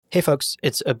Hey folks,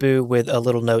 it's Abu with a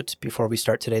little note before we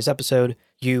start today's episode.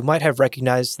 You might have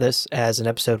recognized this as an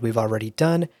episode we've already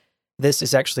done. This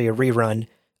is actually a rerun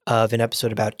of an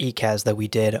episode about Ecaz that we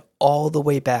did all the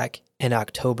way back in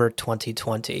October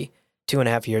 2020,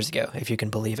 2.5 years ago, if you can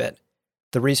believe it.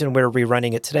 The reason we're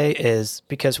rerunning it today is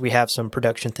because we have some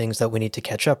production things that we need to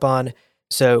catch up on,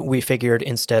 so we figured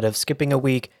instead of skipping a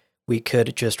week, we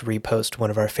could just repost one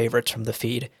of our favorites from the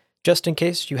feed, just in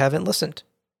case you haven't listened.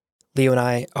 Leo and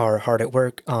I are hard at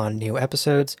work on new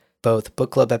episodes, both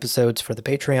book club episodes for the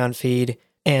Patreon feed,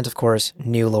 and of course,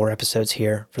 new lore episodes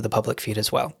here for the public feed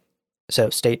as well. So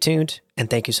stay tuned, and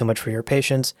thank you so much for your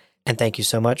patience, and thank you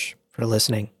so much for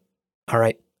listening. All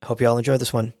right, hope you all enjoy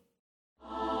this one.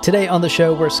 Today on the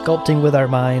show, we're sculpting with our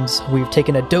minds, we've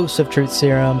taken a dose of truth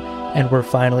serum, and we're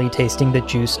finally tasting the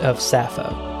juice of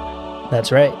Sappho.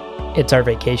 That's right, it's our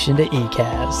vacation to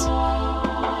Ecaz.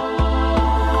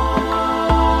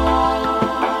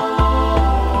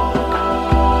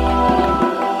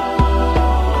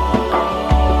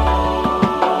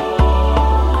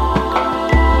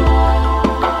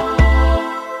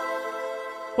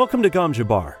 Welcome to Gom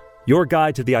Jabbar, your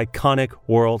guide to the iconic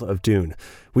world of Dune.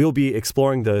 We will be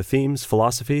exploring the themes,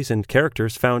 philosophies, and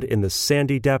characters found in the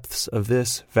sandy depths of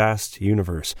this vast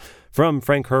universe, from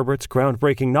Frank Herbert's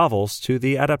groundbreaking novels to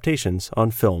the adaptations on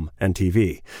film and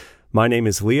TV. My name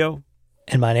is Leo.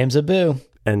 And my name's Abu.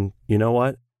 And you know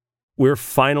what? We're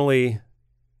finally...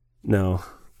 No.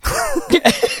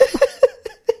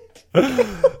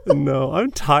 No,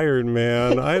 I'm tired,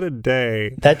 man. I had a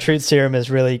day. That truth serum is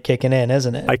really kicking in,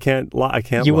 isn't it? I can't lie.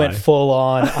 You went full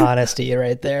on honesty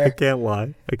right there. I can't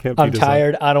lie. I can't. I'm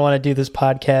tired. I don't want to do this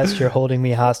podcast. You're holding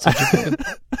me hostage.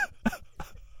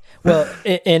 Well,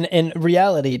 in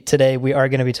reality, today we are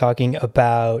going to be talking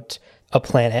about a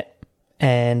planet,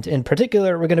 and in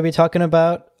particular, we're going to be talking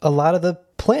about a lot of the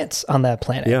plants on that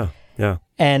planet. Yeah.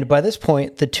 And by this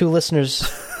point, the two listeners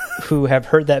who have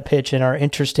heard that pitch and are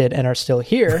interested and are still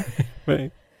here,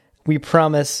 right. We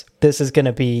promise this is going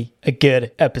to be a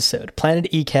good episode.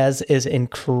 Planet Ecaz is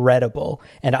incredible.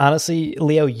 And honestly,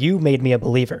 Leo, you made me a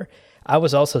believer. I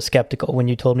was also skeptical when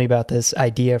you told me about this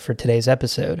idea for today's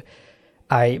episode.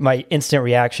 My instant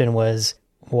reaction was,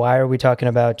 why are we talking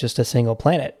about just a single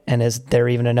planet? And is there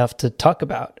even enough to talk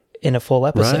about in a full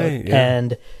episode? Right, yeah.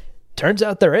 And turns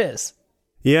out there is.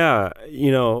 Yeah,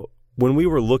 when we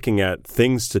were looking at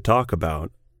things to talk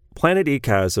about, Planet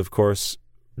Ecaz, of course,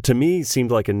 to me seemed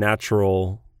like a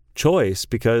natural choice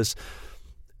because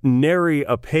nary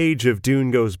a page of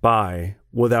Dune goes by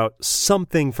without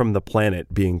something from the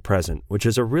planet being present, which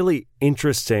is a really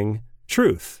interesting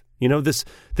truth.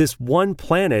 This one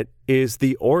planet is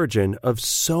the origin of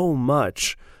so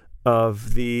much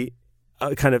of the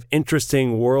kind of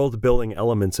interesting world-building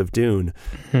elements of Dune.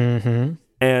 Mm-hmm.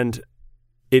 And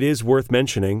it is worth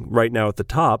mentioning right now at the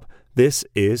top, this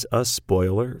is a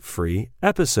spoiler-free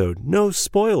episode. No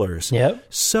spoilers. Yep.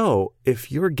 So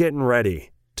if you're getting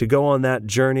ready to go on that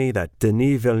journey, that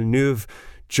Denis Villeneuve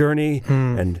journey,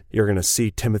 and you're going to see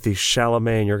Timothée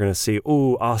Chalamet, and you're going to see,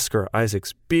 Oscar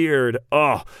Isaac's beard,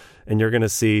 and you're going to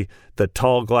see the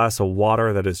tall glass of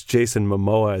water that is Jason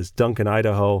Momoa as Duncan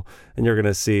Idaho, and you're going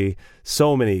to see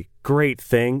so many great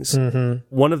things. Mm-hmm.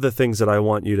 One of the things that I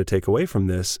want you to take away from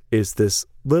this is this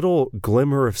little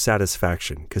glimmer of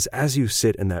satisfaction, because as you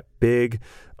sit in that big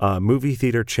movie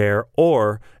theater chair,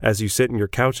 or as you sit in your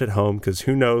couch at home, because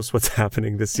who knows what's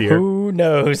happening this year? Who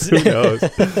knows? Who knows?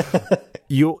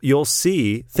 You'll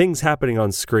see things happening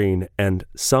on screen, and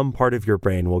some part of your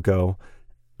brain will go,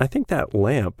 I think that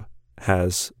lamp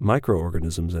has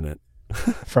microorganisms in it.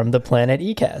 From the planet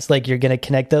Ecaz. Like, you're going to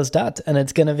connect those dots, and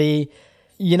it's going to be...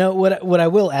 what I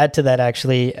will add to that,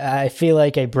 actually, I feel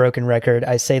like a broken record.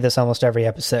 I say this almost every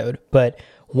episode, but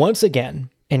once again,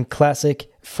 in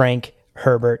classic Frank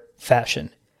Herbert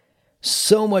fashion,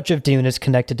 so much of Dune is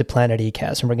connected to Planet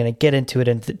Ecaz, and we're going to get into it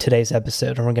in today's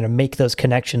episode, and we're going to make those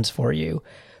connections for you.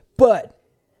 But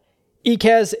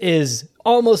Ecaz is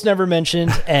almost never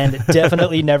mentioned and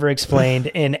definitely never explained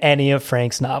in any of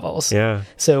Frank's novels. Yeah.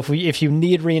 So if you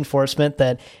need reinforcement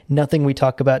that nothing we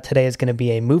talk about today is going to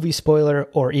be a movie spoiler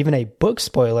or even a book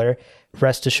spoiler,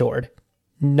 rest assured,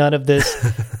 none of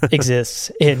this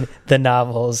exists in the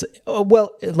novels.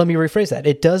 Well, let me rephrase that.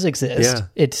 It does exist. Yeah.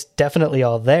 It's definitely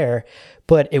all there,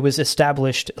 but it was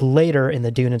established later in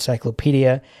the Dune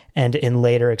Encyclopedia and in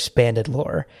later expanded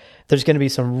lore. There's going to be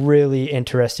some really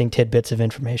interesting tidbits of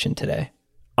information today.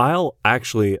 I'll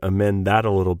actually amend that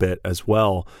a little bit as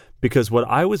well, because what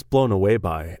I was blown away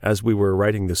by as we were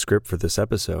writing the script for this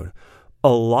episode, a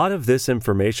lot of this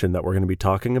information that we're going to be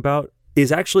talking about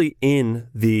is actually in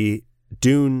the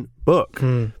Dune book,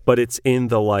 but it's in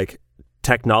the like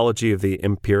technology of the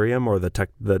Imperium, or the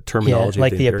terminology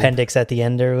like of the Imperium. appendix at the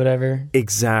end or whatever.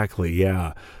 Exactly,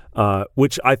 yeah.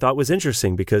 Which I thought was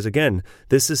interesting because, again,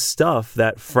 this is stuff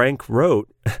that Frank wrote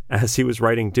as he was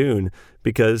writing Dune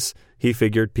because he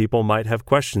figured people might have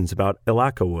questions about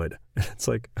Ilaka wood. It's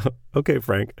like, okay,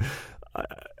 Frank.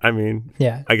 I mean,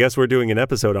 yeah. I guess we're doing an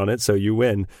episode on it, so you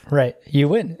win. Right. You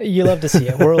win. You love to see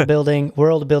it. World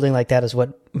building like that is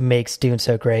what makes Dune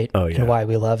so great and why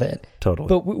we love it. Totally.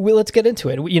 But let's get into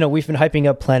it. We've been hyping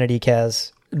up Planet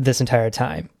Ecaz this entire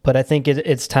time, but I think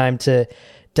it's time to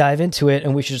dive into it,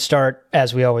 and we should start,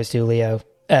 as we always do, Leo,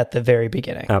 at the very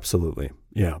beginning. Absolutely.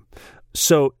 Yeah.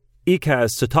 So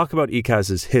Ecaz, to talk about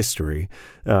Ecaz's history,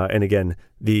 and again,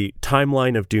 the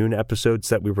timeline of Dune episodes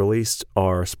that we released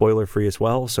are spoiler-free as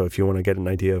well, so if you want to get an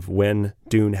idea of when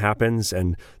Dune happens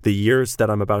and the years that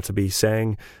I'm about to be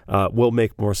saying, will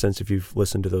make more sense if you've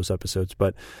listened to those episodes.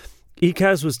 But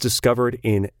Ecaz was discovered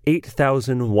in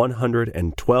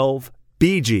 8112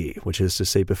 BG, which is to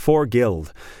say before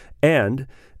Guild, and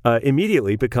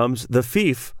immediately becomes the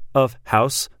fief of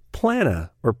House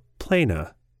Plana, or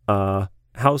Plana,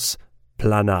 House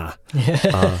Plana,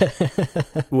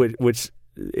 which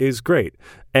is great.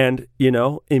 And,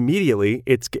 immediately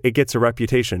it gets a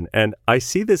reputation. And I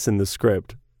see this in the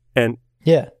script, and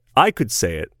I could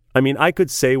say it. I mean, I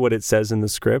could say what it says in the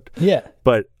script. Yeah.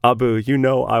 But Abu,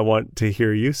 I want to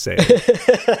hear you say it.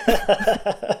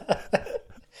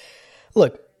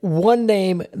 Look, one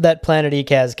name that Planet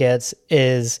Ecaz gets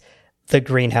is the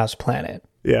greenhouse planet.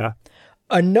 Yeah.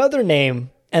 Another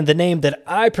name, and the name that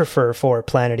I prefer for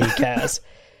Planet Ecaz,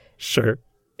 sure,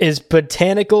 is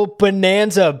Botanical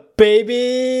Bonanza,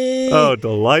 baby. Oh,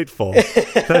 delightful.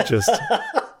 That just...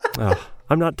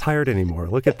 I'm not tired anymore.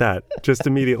 Look at that. Just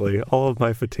immediately, all of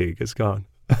my fatigue is gone.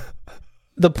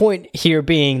 The point here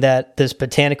being that this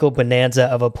botanical bonanza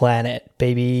of a planet,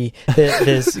 baby,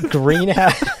 this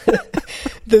greenhouse,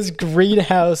 this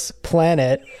greenhouse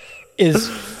planet is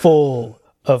full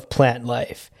of plant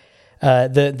life.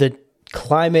 The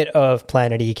climate of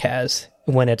Planet Ecaz,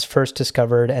 when it's first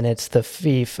discovered, and it's the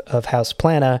fief of House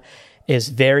Plana, is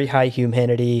very high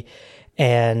humidity,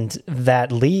 and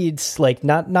that leads, like,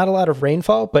 not a lot of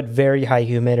rainfall, but very high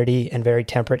humidity and very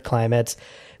temperate climates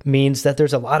means that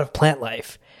there's a lot of plant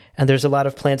life, and there's a lot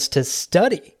of plants to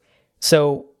study.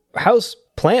 So House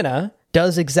Plana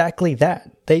does exactly that.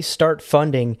 They start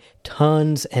funding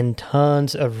tons and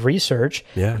tons of research,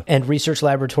 and research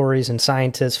laboratories and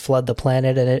scientists flood the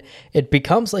planet, and it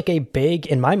becomes like a big,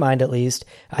 in my mind at least,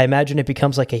 I imagine it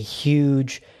becomes like a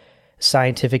huge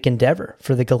scientific endeavor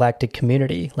for the galactic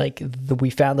community. Like, we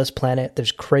found this planet,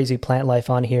 there's crazy plant life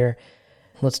on here,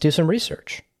 let's do some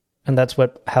research. And that's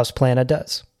what House Plana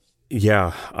does.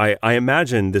 Yeah, I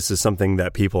imagine this is something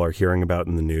that people are hearing about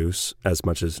in the news, as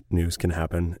much as news can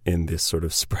happen in this sort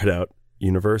of spread out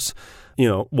universe.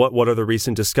 What are the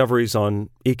recent discoveries on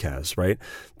Ecaz, right?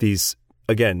 These,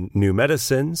 again, new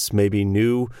medicines, maybe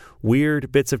new weird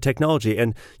bits of technology.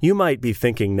 And you might be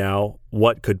thinking now,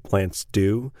 what could plants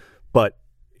do? But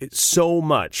it's so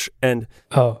much. And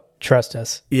trust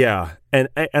us. Yeah. And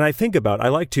I think I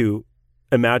like to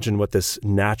imagine what this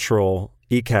natural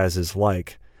Ecaz is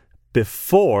like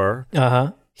before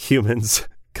humans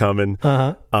come and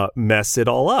mess it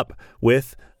all up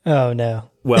with, oh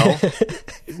no, well,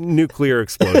 nuclear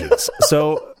explosions.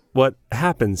 So what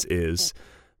happens is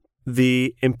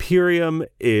the Imperium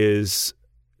is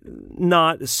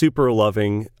not super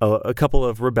loving a couple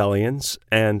of rebellions,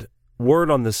 and word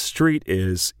on the street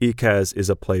is Ecaz is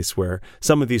a place where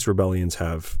some of these rebellions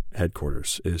have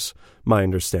headquarters, is my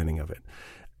understanding of it.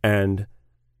 And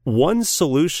one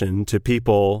solution to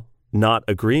people not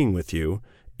agreeing with you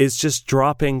is just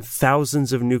dropping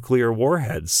thousands of nuclear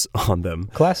warheads on them.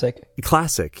 Classic.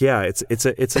 Yeah. It's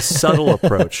a subtle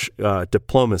approach.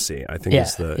 Diplomacy, I think,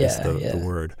 is the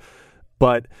word.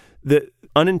 But the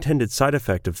unintended side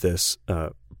effect of this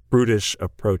brutish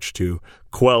approach to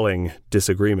quelling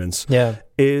disagreements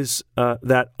is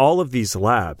that all of these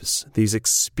labs, these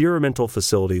experimental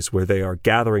facilities where they are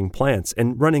gathering plants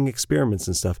and running experiments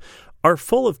and stuff, are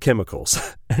full of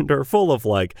chemicals and are full of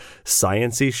like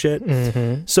sciencey shit.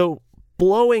 Mm-hmm. So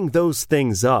blowing those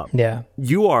things up,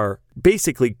 you are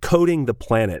basically coating the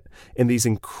planet in these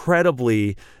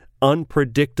incredibly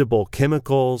unpredictable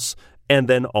chemicals, and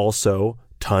then also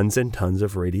tons and tons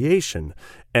of radiation.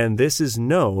 And this is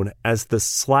known as the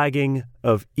slagging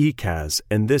of Ecaz.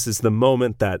 And this is the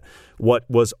moment that what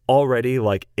was already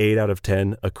like 8 out of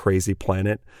 10 a crazy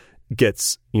planet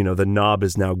gets, the knob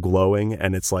is now glowing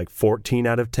and it's like 14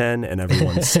 out of 10 and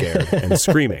everyone's scared and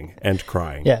screaming and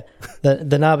crying. Yeah.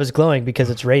 The knob is glowing because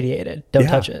it's radiated. Don't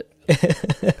touch it.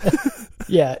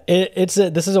 Yeah.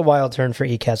 This is a wild turn for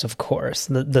Ecaz, of course.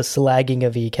 The slagging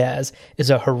of Ecaz is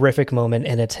a horrific moment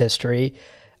in its history.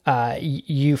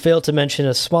 You failed to mention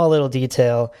a small little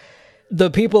detail. The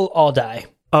people all die.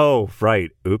 Oh,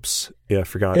 right. Oops. Yeah, I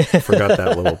forgot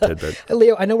that little tidbit.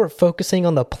 Leo, I know we're focusing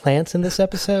on the plants in this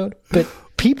episode, but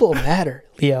people matter,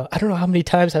 Leo. I don't know how many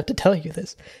times I have to tell you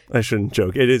this. I shouldn't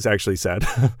joke. It is actually sad.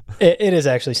 It is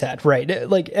actually sad, right?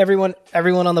 Like everyone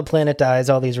on the planet dies,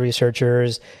 all these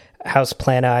researchers. House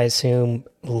Plant, I assume,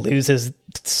 loses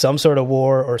some sort of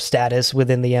war or status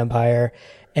within the Empire,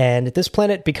 and this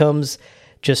planet becomes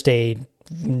just a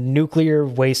nuclear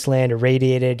wasteland,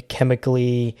 irradiated,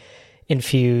 chemically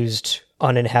infused,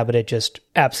 uninhabited, just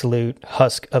absolute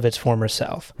husk of its former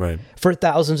self. Right. For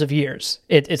thousands of years.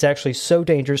 It's actually so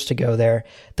dangerous to go there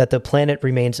that the planet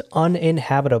remains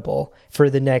uninhabitable for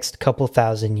the next couple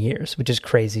thousand years, which is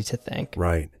crazy to think.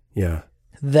 Right. Yeah.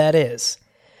 That is,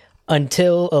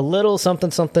 until a little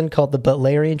something called the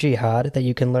Butlerian Jihad that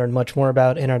you can learn much more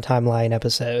about in our timeline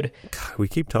episode. God, we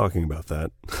keep talking about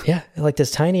that. Yeah, like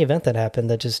this tiny event that happened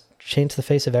that just changed the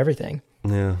face of everything.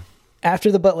 Yeah.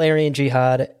 After the Butlerian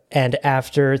Jihad, and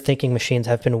after thinking machines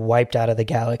have been wiped out of the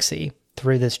galaxy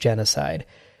through this genocide,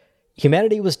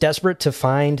 humanity was desperate to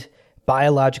find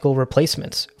biological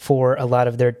replacements for a lot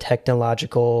of their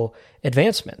technological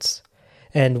advancements.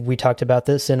 And we talked about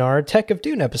this in our Tech of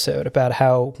Dune episode, about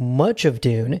how much of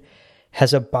Dune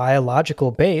has a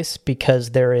biological base because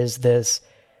there is this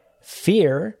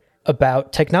fear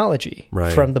about technology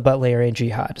from the Butlerian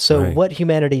Jihad. So what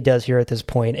humanity does here at this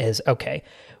point is, okay,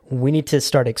 we need to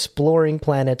start exploring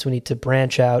planets. We need to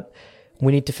branch out.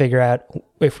 We need to figure out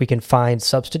if we can find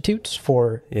substitutes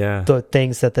for the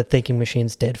things that the thinking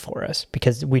machines did for us,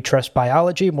 because we trust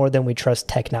biology more than we trust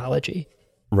technology.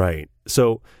 Right.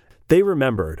 So they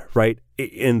remembered, right,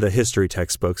 in the history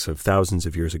textbooks of thousands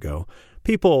of years ago,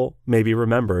 people maybe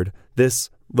remembered this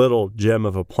little gem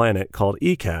of a planet called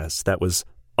Ecaz that was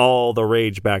all the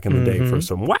rage back in the day for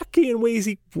some wacky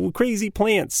and crazy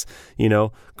plants,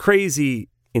 crazy,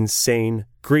 insane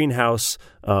greenhouse.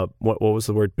 What was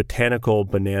the word? Botanical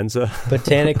bonanza.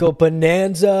 Botanical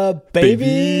bonanza,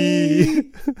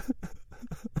 baby.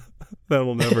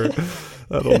 That'll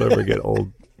never get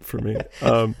old for me.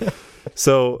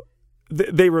 So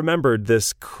they remembered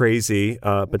this crazy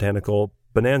botanical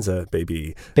bonanza,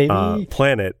 baby.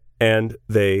 Planet. And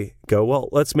they go, well,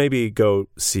 let's maybe go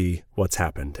see what's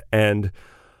happened. And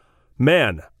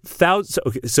man,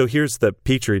 so here's the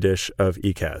petri dish of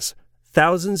Ecaz.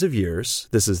 Thousands of years,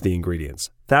 this is the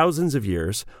ingredients, thousands of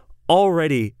years,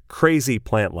 already crazy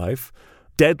plant life,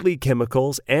 deadly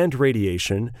chemicals and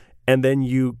radiation, and then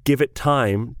you give it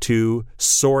time to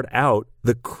sort out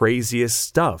the craziest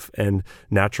stuff. And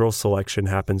natural selection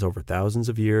happens over thousands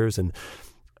of years, and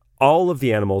all of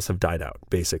the animals have died out,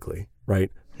 basically,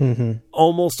 right? Mm-hmm.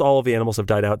 Almost all of the animals have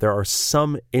died out. There are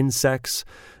some insects,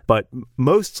 but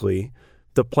mostly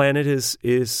the planet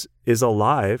is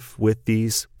alive with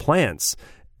these plants.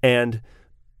 And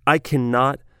I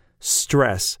cannot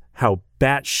stress how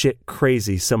batshit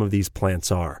crazy some of these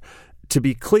plants are. To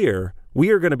be clear, we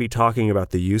are going to be talking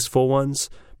about the useful ones,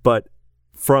 but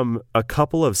from a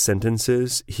couple of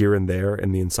sentences here and there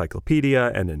in the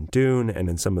encyclopedia and in Dune and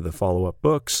in some of the follow-up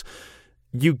books,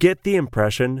 you get the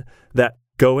impression that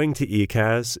going to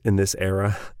Ecaz in this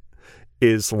era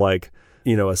is like,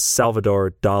 a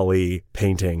Salvador Dali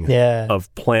painting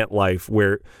of plant life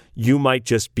where you might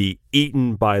just be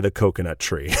eaten by the coconut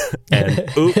tree.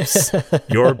 And oops,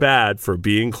 you're bad for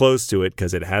being close to it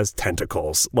because it has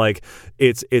tentacles. Like,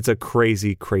 it's a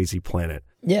crazy, crazy planet.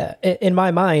 Yeah. In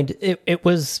my mind, it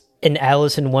was an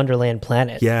Alice in Wonderland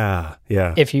planet. Yeah.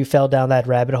 If you fell down that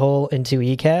rabbit hole into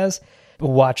Ecaz,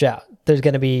 watch out. There's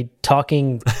going to be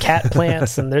talking cat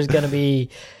plants and there's going to be,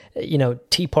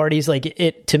 tea parties. Like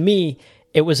to me,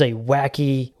 it was a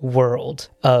wacky world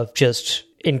of just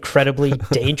incredibly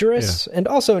dangerous and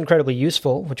also incredibly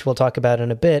useful, which we'll talk about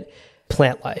in a bit,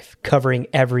 plant life, covering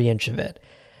every inch of it.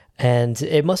 And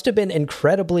it must have been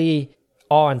incredibly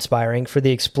awe-inspiring for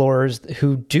the explorers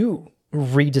who do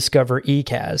rediscover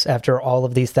Ecaz after all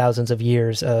of these thousands of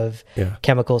years of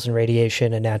chemicals and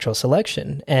radiation and natural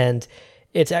selection. And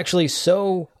it's actually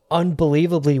so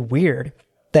unbelievably weird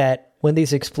that when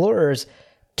these explorers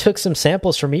took some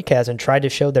samples from Ecaz and tried to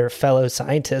show their fellow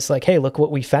scientists, like, hey, look what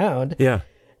we found,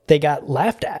 they got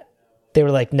laughed at. They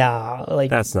were like, nah, like,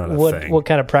 that's not a thing. What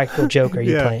kind of practical joke are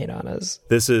you playing on us?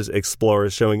 This is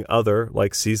explorers showing other,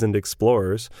 like, seasoned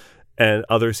explorers and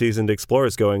other seasoned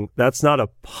explorers going, that's not a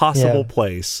possible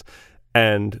place.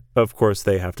 And of course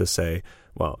they have to say,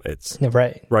 well, it's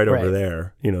right over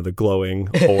there, the glowing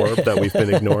orb that we've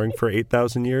been ignoring for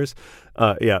 8,000 years.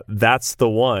 That's the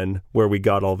one where we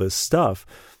got all this stuff.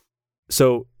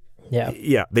 So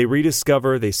they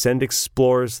rediscover, they send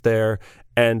explorers there.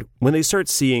 And when they start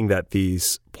seeing that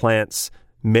these plants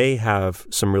may have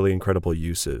some really incredible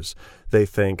uses, they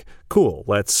think, cool,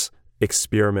 let's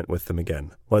experiment with them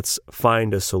again. Let's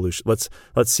find a solution. Let's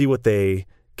see what they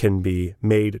can be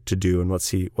made to do, and let's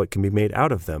see what can be made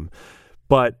out of them.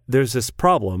 But there's this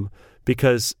problem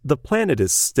because the planet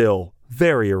is still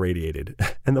very irradiated,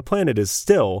 and the planet is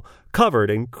still covered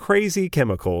in crazy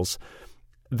chemicals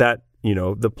that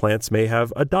the plants may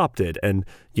have adopted, and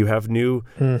you have new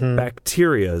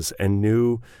bacterias and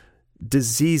new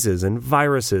diseases and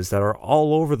viruses that are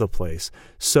all over the place.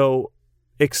 So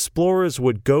explorers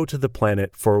would go to the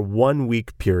planet for 1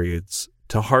 week periods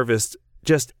to harvest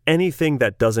just anything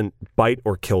that doesn't bite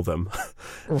or kill them.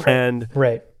 And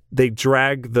they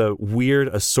drag the weird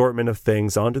assortment of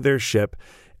things onto their ship,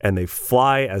 and they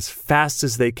fly as fast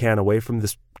as they can away from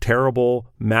this terrible,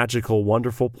 magical,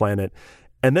 wonderful planet.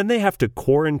 And then they have to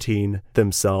quarantine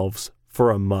themselves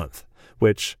for a month,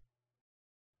 which,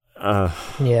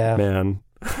 man.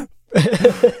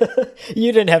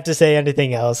 You didn't have to say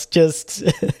anything else. Just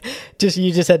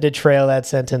you just had to trail that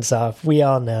sentence off. We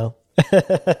all know.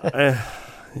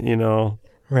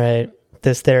 Right.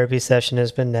 This therapy session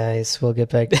has been nice. We'll get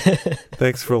back to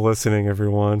Thanks for listening,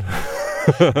 everyone.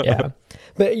 Yeah.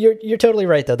 But you're totally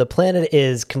right, though. The planet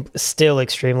is still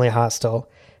extremely hostile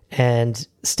and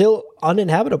still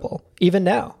uninhabitable, even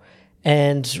now.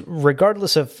 And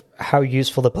regardless of how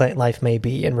useful the plant life may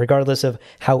be, and regardless of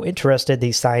how interested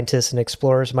these scientists and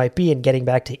explorers might be in getting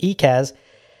back to Ecaz,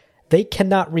 they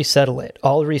cannot resettle it.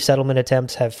 All resettlement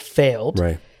attempts have failed.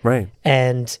 Right.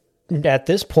 And at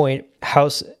this point,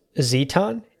 House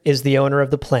Zeton is the owner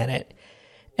of the planet.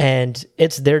 And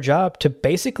it's their job to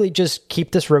basically just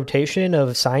keep this rotation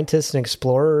of scientists and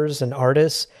explorers and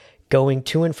artists going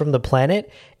to and from the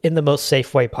planet in the most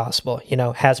safe way possible.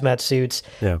 Hazmat suits,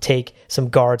 take some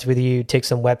guards with you, take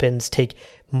some weapons, take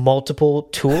multiple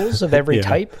tools of every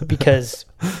type, because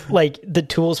the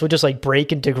tools would just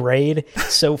break and degrade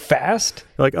so fast.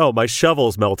 Like, oh, my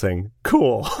shovel's melting.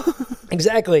 Cool.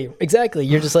 Exactly.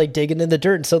 You're just digging in the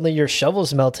dirt, and suddenly your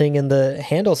shovel's melting and the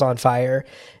handle's on fire.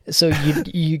 So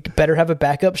you better have a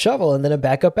backup shovel, and then a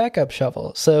backup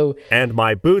shovel. So and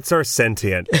my boots are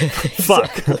sentient.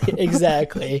 Fuck.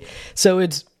 Exactly. So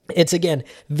it's again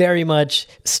very much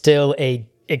still a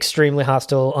extremely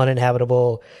hostile,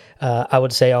 uninhabitable, I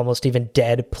would say almost even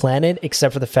dead planet,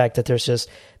 except for the fact that there's just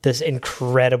this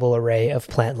incredible array of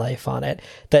plant life on it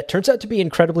that turns out to be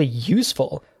incredibly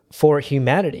useful for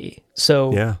humanity.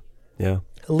 So yeah.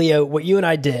 Leo, what you and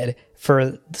I did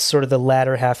for sort of the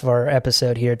latter half of our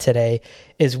episode here today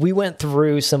is we went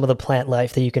through some of the plant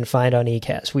life that you can find on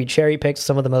Ecaz. We cherry-picked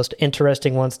some of the most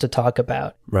interesting ones to talk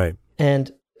about. Right.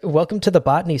 And welcome to the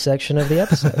botany section of the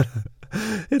episode.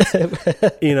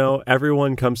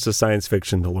 Everyone comes to science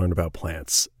fiction to learn about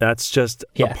plants. That's just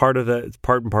a part of it's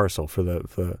part and parcel for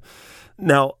the.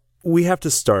 Now, we have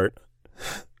to start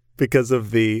because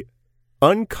of the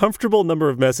uncomfortable number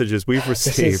of messages we've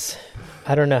received.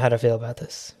 I don't know how to feel about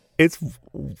this.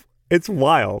 It's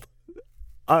wild.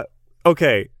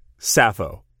 Okay,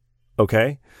 Sappho.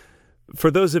 Okay,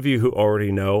 for those of you who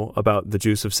already know about the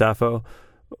juice of Sappho,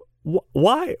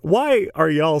 why are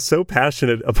y'all so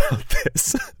passionate about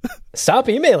this? Stop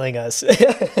emailing us.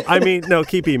 I mean, no,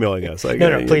 keep emailing us.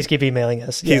 No, please keep emailing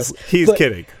us. He's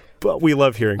kidding, but we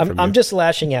love hearing from you. I'm just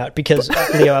lashing out because,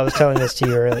 Leo, I was telling this to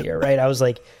you earlier, right? I was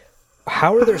like,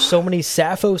 how are there so many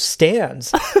Sappho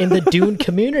stans in the Dune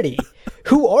community?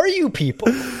 Who are you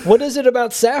people? What is it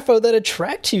about Sappho that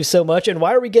attracts you so much? And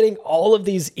why are we getting all of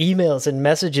these emails and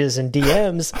messages and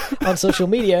DMs on social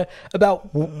media about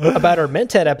our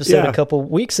Mentat episode a couple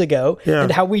weeks ago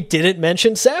and how we didn't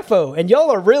mention Sappho? And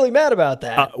y'all are really mad about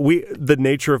that. The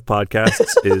nature of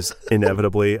podcasts is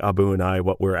inevitably, Abu and I,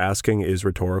 what we're asking is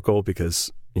rhetorical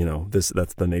because,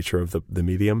 that's the nature of the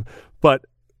medium. But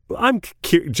I'm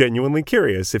genuinely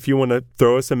curious. If you want to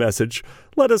throw us a message,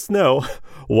 let us know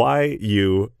why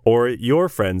you or your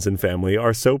friends and family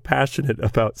are so passionate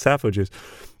about Sappho juice.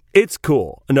 It's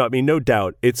cool. No, I mean, no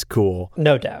doubt it's cool.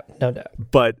 No doubt.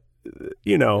 But,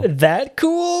 That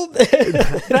cool?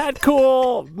 That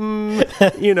cool?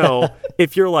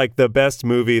 If you're like the best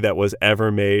movie that was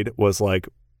ever made was like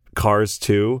Cars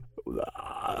 2,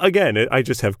 again, I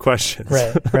just have questions.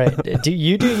 Right. Do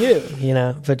you,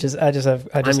 but I just have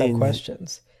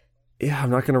questions. yeah, I'm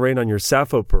not going to rain on your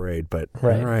Sappho parade, but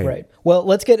right. Well,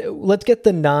 let's get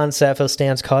the non-Sappho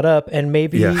stands caught up and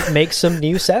maybe make some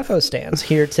new Sappho stands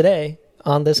here today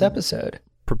on this episode.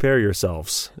 Prepare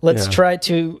yourselves. Let's try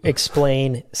to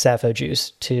explain Sappho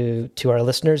juice to our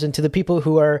listeners and to the people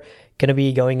who are going to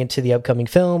be going into the upcoming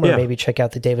film or maybe check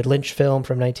out the David Lynch film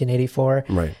from 1984.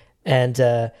 Right.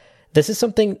 And this is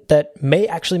something that may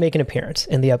actually make an appearance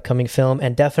in the upcoming film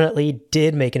and definitely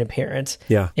did make an appearance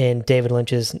in David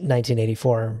Lynch's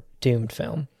 1984 Doomed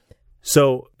film.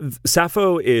 So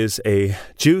Sappho is a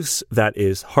juice that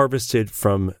is harvested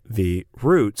from the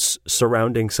roots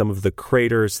surrounding some of the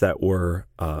craters that were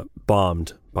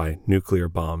bombed by nuclear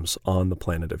bombs on the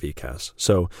planet of Ecaz.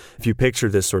 So if you picture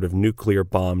this sort of nuclear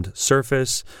bombed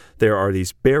surface, there are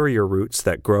these barrier roots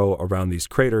that grow around these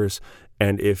craters.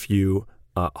 And if you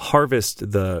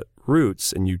harvest the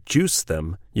roots and you juice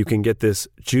them, you can get this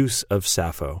juice of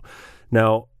Sappho.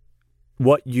 Now,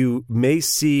 what you may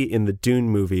see in the Dune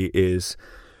movie is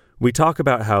we talk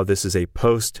about how this is a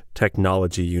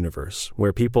post-technology universe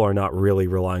where people are not really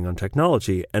relying on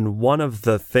technology. And one of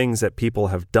the things that people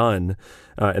have done,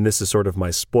 and this is sort of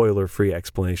my spoiler-free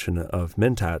explanation of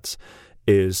Mentats,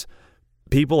 is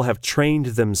people have trained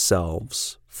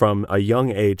themselves from a young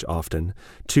age often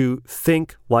to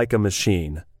think like a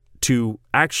machine, to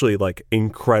actually like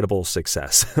incredible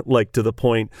success, like to the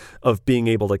point of being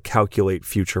able to calculate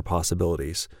future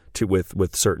possibilities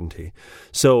with certainty.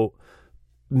 So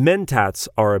Mentats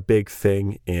are a big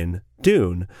thing in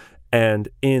Dune, and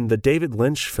in the David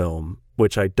Lynch film,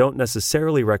 which I don't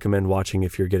necessarily recommend watching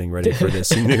if you're getting ready for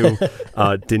this new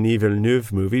Denis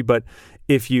Villeneuve movie, but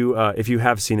if you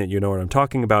have seen it, you know what I'm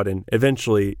talking about, and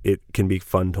eventually it can be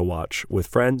fun to watch with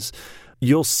friends.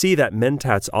 You'll see that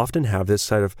Mentats often have this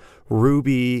sort of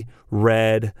ruby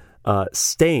red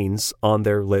stains on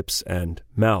their lips and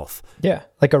mouth. Yeah,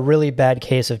 like a really bad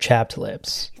case of chapped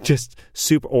lips. Just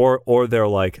super, or they're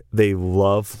like, they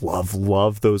love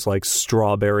those like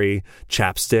strawberry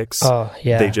chapsticks. Oh,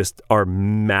 yeah. They just are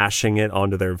mashing it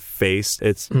onto their face.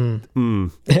 It's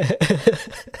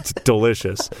it's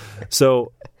delicious.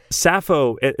 So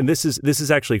Sappho, and this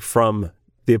is actually from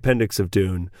the appendix of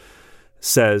Dune,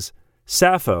 says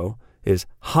Sappho is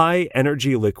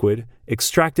high-energy liquid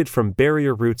extracted from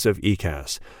barrier roots of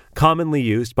Ecaz, commonly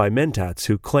used by Mentats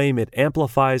who claim it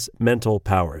amplifies mental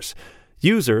powers.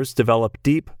 Users develop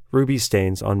deep ruby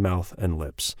stains on mouth and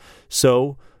lips.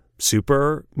 So,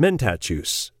 super Mentat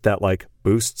juice that like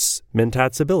boosts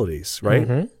Mentats abilities, right?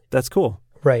 Mm-hmm. That's cool.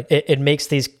 Right. It makes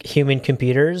these human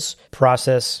computers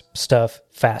process stuff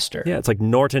faster. Yeah, it's like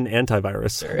Norton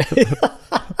antivirus.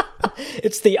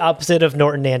 It's the opposite of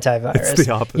Norton antivirus. It's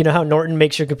the opposite. You know how Norton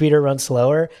makes your computer run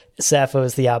slower? Sappho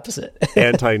is the opposite.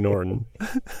 Anti-Norton.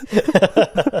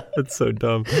 That's so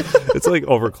dumb. It's like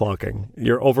overclocking.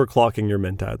 You're overclocking your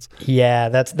Mentats. Yeah,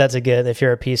 that's a good, if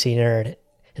you're a PC nerd,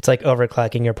 it's like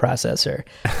overclocking your processor.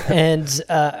 And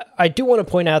I do want to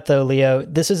point out, though, Leo,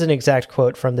 this is an exact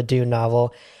quote from the Dune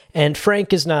novel. And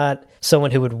Frank is not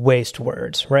someone who would waste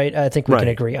words, right? I think we can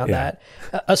agree on that.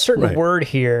 A certain word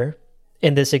here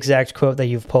in this exact quote that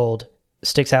you've pulled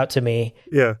sticks out to me.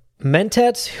 Yeah.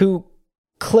 Mentats who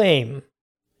claim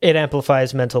it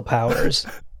amplifies mental powers.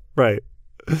 Right.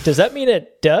 Does that mean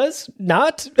it does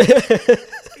not?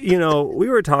 You know, we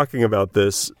were talking about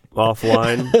this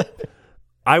offline.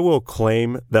 I will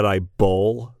claim that I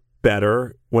bowl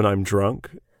better when I'm drunk.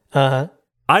 Uh-huh.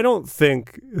 I don't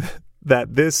think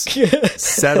that this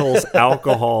settles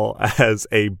alcohol as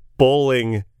a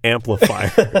bowling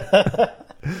amplifier.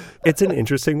 It's an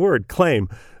interesting word, claim,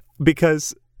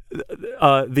 because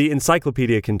the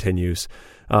encyclopedia continues,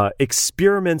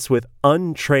 experiments with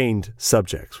untrained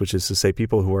subjects, which is to say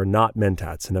people who are not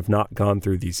Mentats and have not gone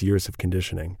through these years of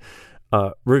conditioning,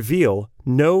 reveal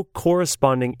no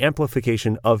corresponding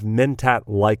amplification of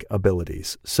Mentat-like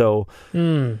abilities. So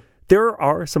there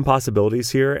are some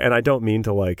possibilities here, and I don't mean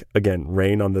to, like, again,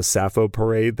 rain on the Sappho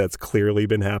parade that's clearly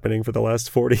been happening for the last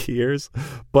 40 years,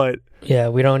 but... Yeah,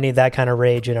 we don't need that kind of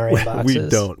rage in our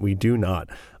inboxes. We do not.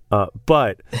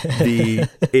 But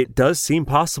it does seem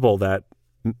possible that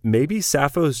maybe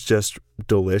Sappho's just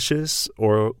delicious,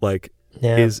 or, like,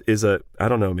 is a, I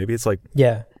don't know, maybe it's like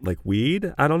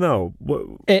weed? I don't know.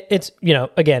 It's, you know,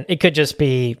 again, it could just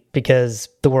be because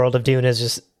the world of Dune is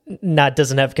just...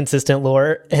 doesn't have consistent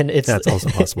lore, and that's also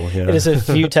possible. Yeah. It is a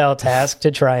futile task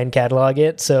to try and catalog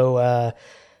it, so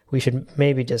we should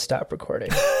maybe just stop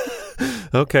recording.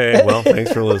 Okay, well,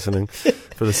 thanks for listening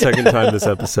for the second time this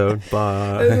episode.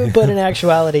 Bye. But in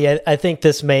actuality, I think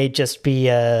this may just be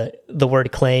the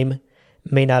word claim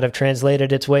may not have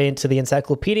translated its way into the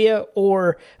encyclopedia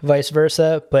or vice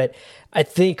versa. But I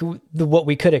think what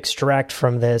we could extract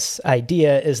from this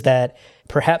idea is that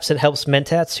perhaps it helps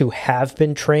mentats who have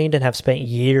been trained and have spent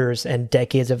years and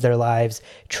decades of their lives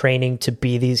training to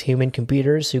be these human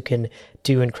computers who can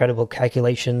do incredible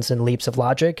calculations and leaps of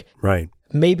logic. Right.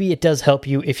 Maybe it does help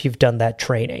you if you've done that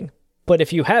training. But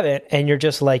if you haven't and you're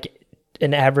just like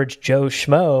an average Joe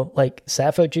Schmo, like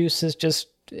Sappho juice is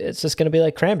it's just going to be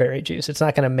like cranberry juice. It's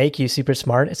not going to make you super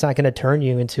smart. It's not going to turn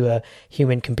you into a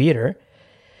human computer.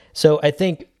 So I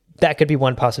think that could be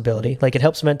one possibility. Like, it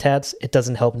helps mentats. It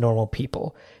doesn't help normal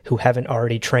people who haven't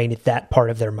already trained that part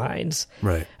of their minds.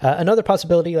 Right. Another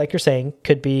possibility, like you're saying,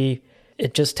 could be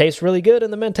it just tastes really good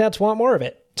and the mentats want more of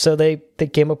it. So they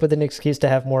came up with an excuse to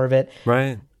have more of it.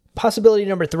 Right. Possibility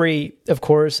number 3, of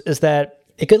course, is that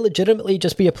it could legitimately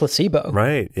just be a placebo.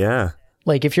 Right. Yeah.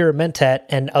 Like, if you're a mentat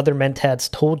and other mentats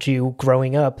told you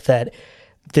growing up that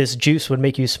this juice would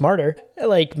make you smarter,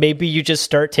 like, maybe you just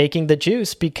start taking the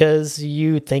juice because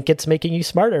you think it's making you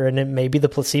smarter, and then maybe the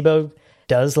placebo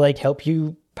does like help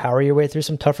you power your way through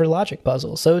some tougher logic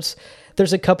puzzles. So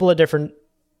there's a couple of different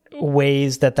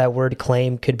ways that word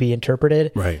claim could be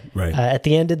interpreted. Right. At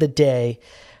the end of the day,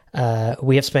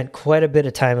 we have spent quite a bit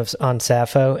of time on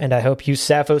Sappho, and I hope you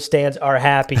Sappho stands are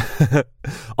happy.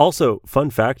 Also,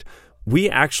 fun fact,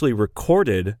 we actually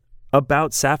recorded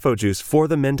about Sappho juice for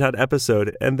the Mentat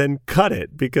episode and then cut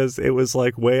it because it was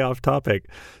like way off topic.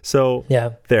 So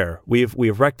there,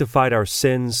 we've rectified our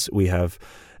sins.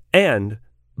 And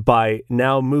by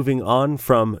now moving on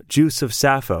from juice of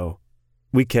Sappho,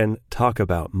 we can talk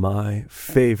about my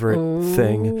favorite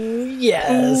thing.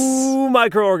 Yes. Ooh,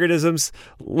 microorganisms.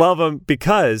 Love them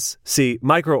because, see,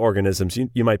 microorganisms,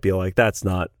 you might be like, that's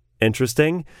not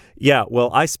interesting. Yeah,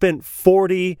 well, I spent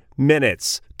 40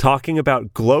 minutes talking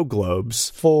about glow globes.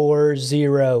 40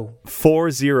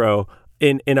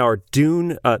 in our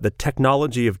Dune, the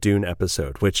Technology of Dune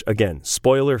episode, which, again,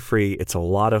 spoiler free. It's a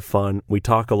lot of fun. We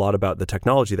talk a lot about the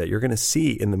technology that you're going to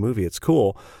see in the movie. It's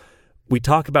cool. We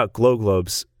talk about glow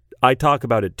globes. I talk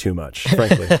about it too much,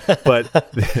 frankly.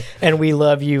 But and we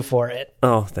love you for it.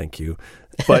 Oh, thank you.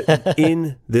 But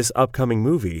in this upcoming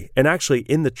movie, and actually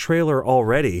in the trailer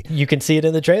already. You can see it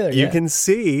in the trailer. You can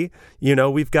see,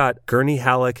 we've got Gurney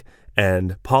Halleck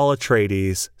and Paul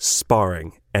Atreides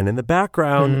sparring. And in the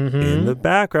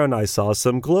background, I saw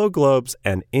some glow globes.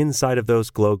 And inside of those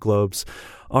glow globes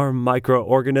are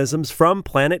microorganisms from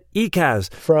planet Ecaz.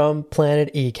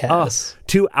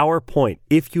 To our point,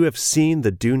 if you have seen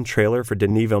the Dune trailer for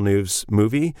Denis Villeneuve's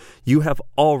movie, you have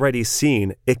already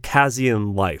seen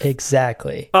Ecazian life.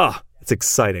 Exactly. It's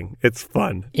exciting. It's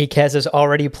fun. Ecaz has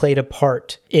already played a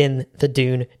part in the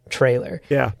Dune trailer.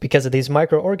 Yeah. Because of these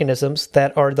microorganisms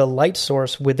that are the light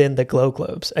source within the glow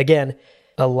globes. Again,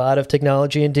 a lot of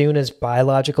technology in Dune is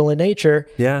biological in nature.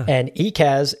 Yeah. And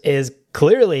Ecaz is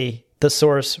clearly the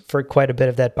source for quite a bit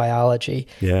of that biology.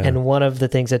 Yeah. And one of the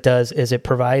things it does is it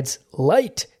provides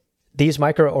light. These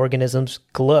microorganisms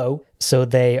glow, so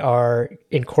they are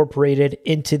incorporated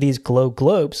into these glow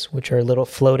globes, which are little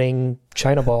floating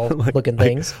China ball looking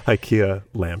things. IKEA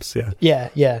lamps, yeah.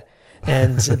 Yeah.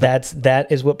 And that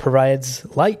is what provides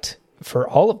light for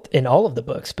in all of the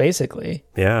books, basically.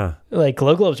 Yeah. Like,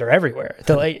 glow globes are everywhere.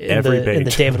 They're like in the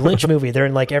David Lynch movie, they're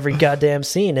in like every goddamn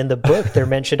scene. In the book, they're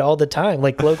mentioned all the time.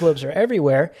 Like, glow globes are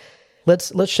everywhere.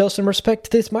 Let's show some respect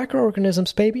to these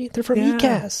microorganisms, baby. They're from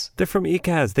Ecaz. They're from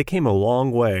Ecaz. They came a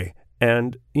long way.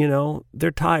 And,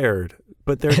 they're tired,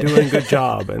 but they're doing a good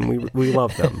job, and we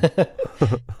love them.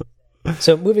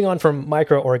 So moving on from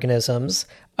microorganisms,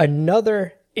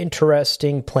 another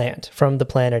interesting plant from the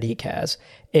planet Ecaz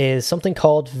is something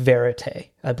called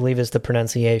verite, I believe is the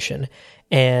pronunciation.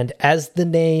 And as the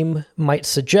name might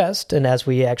suggest, and as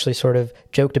we actually sort of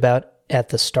joked about at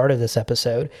the start of this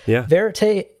episode,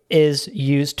 verite is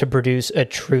used to produce a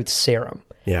truth serum.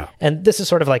 Yeah. And this is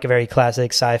sort of like a very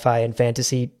classic sci-fi and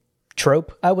fantasy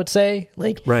trope, I would say.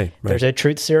 Like, right. There's a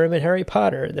truth serum in Harry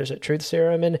Potter. There's a truth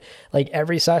serum in like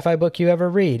every sci-fi book you ever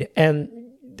read. And,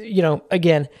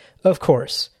 again, of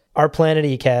course, our planet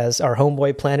Ecaz, our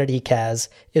homeboy planet Ecaz,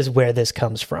 is where this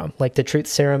comes from. Like, the truth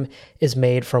serum is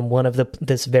made from one of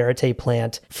this verite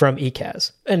plant from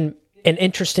Ecaz. And an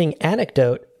interesting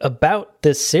anecdote about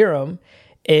this serum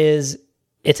is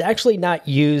it's actually not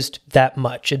used that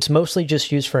much. It's mostly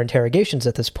just used for interrogations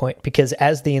at this point, because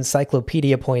as the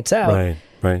encyclopedia points out,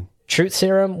 right. Truth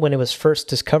serum, when it was first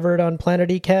discovered on planet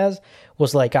Ecaz,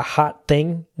 was like a hot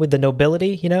thing with the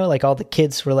nobility, like all the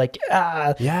kids were like,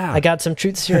 I got some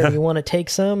truth serum, you want to take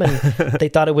some? And they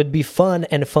thought it would be fun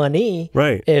and funny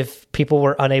if people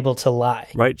were unable to lie.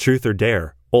 Right, truth or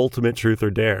dare. Ultimate truth or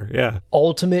dare. Yeah.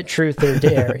 Ultimate truth or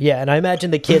dare. Yeah. And I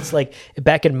imagine the kids, like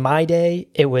back in my day,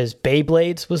 it was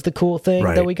Beyblades was the cool thing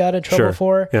that we got in trouble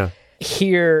for. Yeah.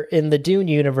 Here in the Dune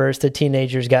universe, the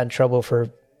teenagers got in trouble for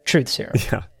truth serum.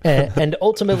 Yeah. and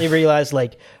ultimately realized,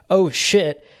 like, oh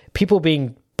shit, people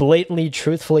being blatantly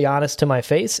truthfully honest to my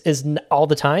face all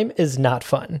the time is not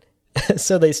fun.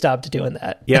 So they stopped doing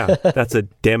that. Yeah, that's a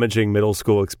damaging middle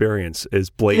school experience, is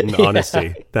blatant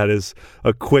honesty. That is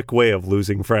a quick way of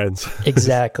losing friends.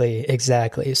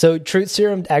 Exactly. So truth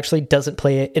serum actually doesn't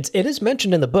play it. It is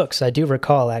mentioned in the books, I do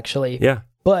recall, actually. Yeah.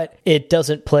 But it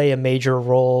doesn't play a major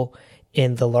role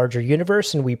in the larger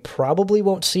universe, and we probably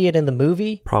won't see it in the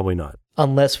movie. Probably not.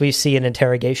 Unless we see an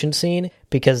interrogation scene,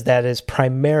 because that is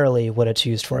primarily what it's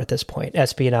used for at this point,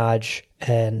 espionage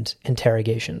and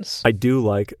interrogations. I do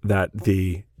like that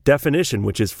the definition,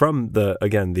 which is from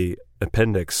the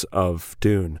appendix of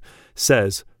Dune,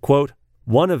 says, quote,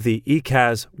 one of the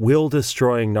Ecaz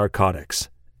will-destroying narcotics.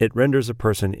 It renders a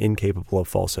person incapable of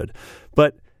falsehood.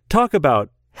 But talk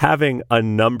about having a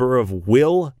number of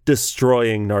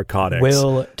will-destroying narcotics.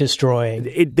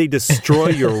 Will-destroying. They destroy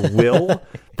your will.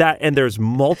 And there's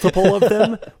multiple of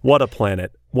them. What a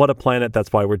planet. What a planet.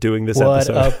 That's why we're doing this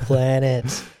episode. What a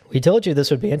planet. We told you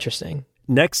this would be interesting.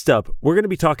 Next up, we're going to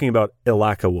be talking about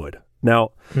Ilaka wood.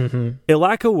 Now,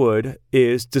 Ilaka wood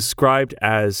is described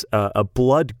as a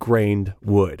blood-grained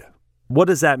wood. What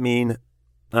does that mean?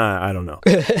 I don't know.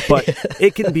 But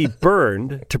it can be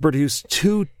burned to produce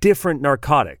two different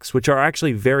narcotics, which are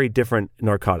actually very different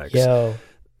narcotics.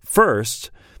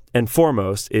 First and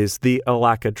foremost is the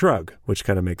Ilaka drug, which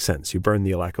kind of makes sense. You burn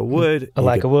the Ilaka wood.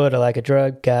 Ilaka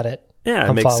drug, got it. Yeah,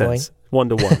 it makes sense.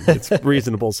 1-to-1. It's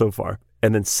reasonable so far.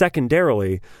 And then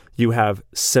secondarily, you have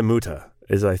Semuta,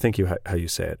 is I think how you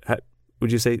say it.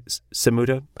 Would you say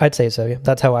Semuta? I'd say so, yeah.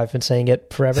 That's how I've been saying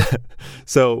it forever.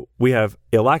 So we have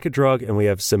Ilaka drug and we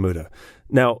have Semuta.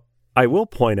 Now, I will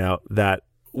point out that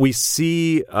we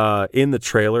see in the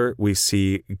trailer, we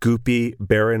see Goopy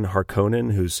Baron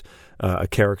Harkonnen, who's a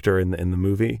character in the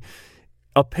movie.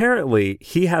 Apparently,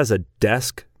 he has a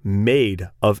desk made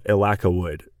of Ilaka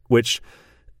wood, which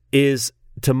is,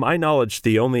 to my knowledge,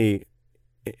 the only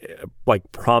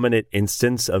prominent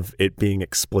instance of it being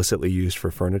explicitly used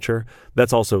for furniture.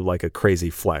 That's also like a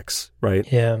crazy flex,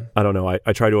 right? Yeah. I don't know.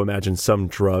 I try to imagine some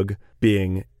drug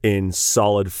being in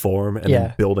solid form and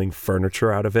then building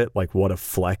furniture out of it. Like, what a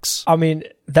flex. I mean,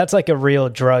 that's like a real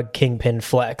drug kingpin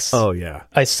flex. Oh, yeah.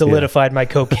 I solidified my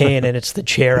cocaine and it's the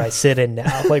chair I sit in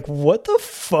now. Like, what the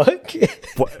fuck?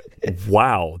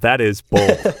 Wow, that is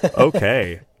bold.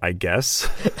 Okay, I guess.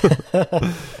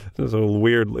 It's a little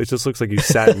weird. It just looks like you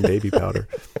sat in baby powder.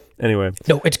 Anyway.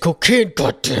 No, it's cocaine,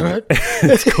 goddammit.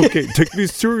 It's cocaine. Take me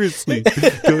seriously,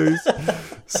 guys.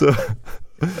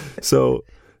 So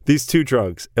these two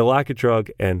drugs, Ilaka drug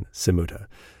and Semuta,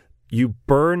 you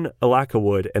burn Ilaka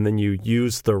wood and then you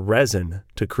use the resin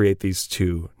to create these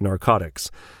two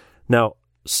narcotics. Now,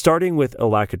 starting with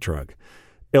Ilaka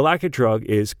drug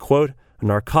is, quote, a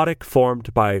narcotic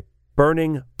formed by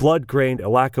burning blood-grained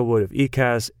Ilaka wood of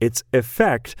Ecaz. Its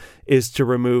effect is to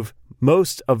remove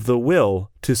most of the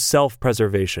will to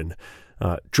self-preservation.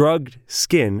 Drugged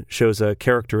skin shows a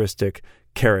characteristic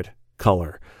carrot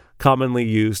color, commonly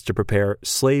used to prepare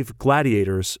slave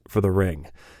gladiators for the ring.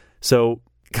 So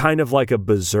kind of like a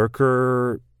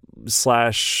berserker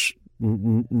 /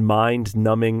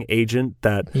 mind-numbing agent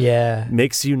that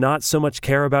makes you not so much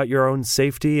care about your own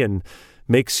safety and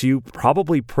makes you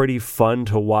probably pretty fun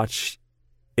to watch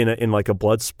in like a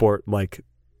blood sport, like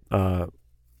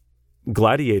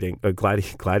gladiating.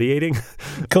 Gladiating.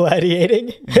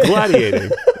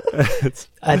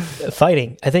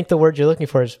 Fighting. I think the word you're looking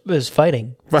for is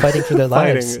fighting. Fighting for their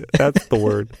lives. That's the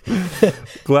word.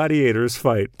 Gladiators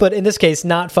fight. But in this case,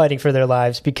 not fighting for their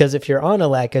lives, because if you're on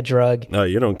Ilaka drug, no,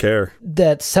 you don't care.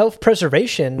 That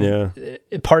self-preservation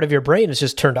part of your brain is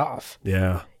just turned off.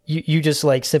 Yeah. You just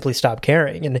like simply stop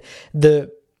caring. And the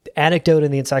anecdote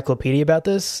in the encyclopedia about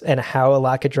this and how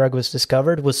Ilaka drug was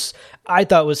discovered I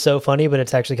thought was so funny, but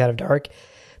it's actually kind of dark.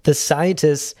 The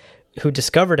scientists who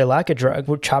discovered Ilaka drug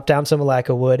would chop down some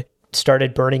Ilaka wood,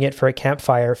 started burning it for a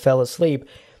campfire, fell asleep,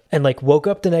 and like woke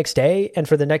up the next day, and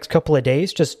for the next couple of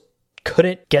days just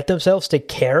couldn't get themselves to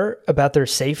care about their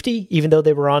safety, even though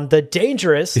they were on the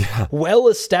dangerous,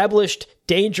 well-established,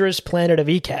 dangerous planet of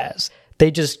Ecaz. They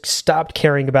just stopped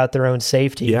caring about their own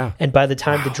safety. Yeah. And by the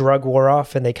time the drug wore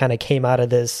off and they kind of came out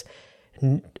of this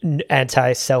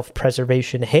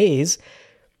anti-self-preservation haze,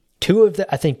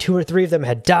 I think 2 or 3 of them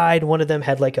had died. One of them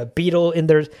had like a beetle in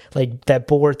their, like that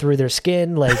bored through their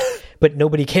skin, like, but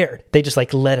nobody cared. They just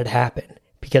like let it happen.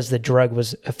 because the drug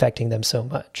was affecting them so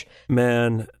much.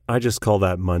 Man, I just call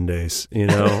that Mondays, you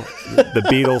know? The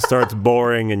Beatles starts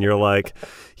boring and you're like,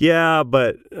 yeah,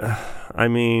 but I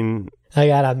mean... I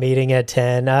got a meeting at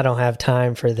 10. I don't have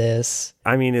time for this.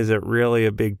 I mean, is it really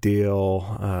a big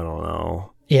deal? I don't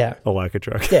know. Yeah. A lack of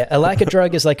drug. Yeah, a lack of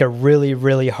drug is like a really,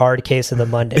 really hard case of the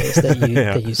Mondays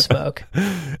that you smoke.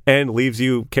 And leaves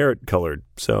you carrot colored.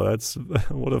 So that's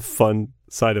what a fun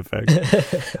side effect.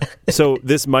 So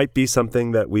this might be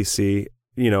something that we see,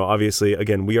 you know, obviously,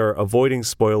 again, we are avoiding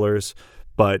spoilers,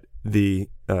 but the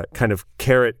kind of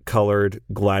carrot-colored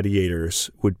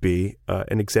gladiators would be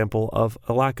an example of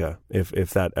Alaka,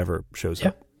 if that ever shows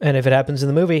up. And if it happens in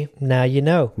the movie, now you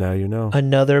know. Now you know.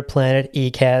 Another Planet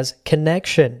Ecaz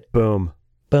connection. Boom.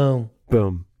 Boom.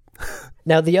 Boom.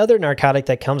 Now, the other narcotic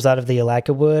that comes out of the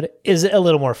Alaka wood is a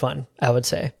little more fun, I would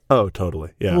say. Oh,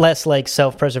 totally. Yeah. Less like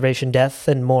self-preservation death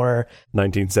and more...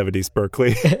 1970s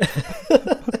Berkeley.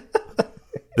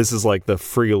 This is like the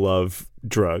free love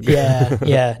drug.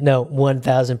 Yeah. No,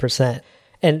 1,000%.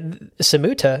 And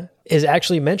Samuta is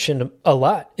actually mentioned a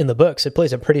lot in the books. It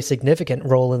plays a pretty significant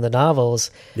role in the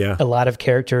novels. Yeah. A lot of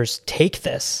characters take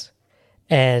this.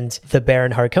 And the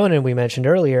Baron Harkonnen we mentioned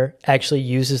earlier actually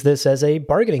uses this as a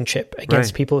bargaining chip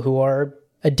against people who are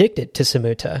addicted to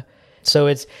Samuta. So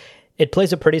it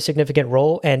plays a pretty significant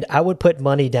role, and I would put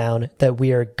money down that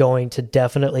we are going to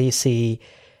definitely see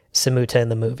Samuta in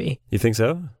the movie. You think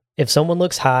so? If someone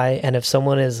looks high and if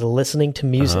someone is listening to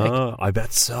music, I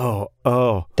bet so.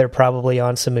 Oh, they're probably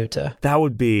on Samuta. that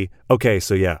would be okay.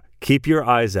 So yeah, keep your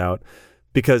eyes out,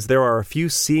 because there are a few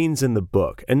scenes in the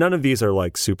book, and none of these are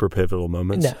like super pivotal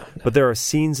moments. No. But there are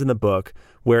scenes in the book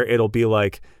where it'll be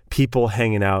like people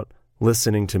hanging out,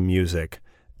 listening to music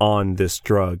on this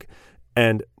drug.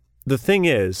 And the thing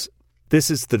is,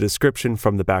 this is the description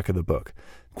from the back of the book.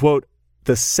 Quote,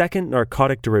 "The second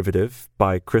narcotic derivative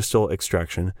by crystal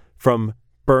extraction from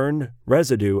burned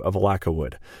residue of Alaka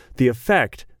wood. The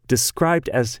effect, described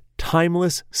as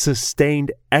timeless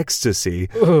sustained ecstasy,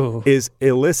 is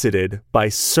elicited by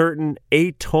certain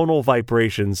atonal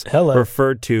vibrations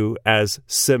referred to as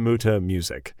Samuta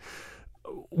music."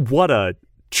 What a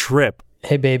trip.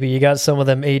 Hey, baby, you got some of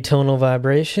them atonal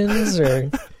vibrations? Or...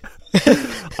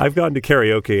 I've gone to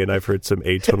karaoke and I've heard some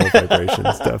atonal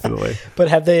vibrations, definitely. But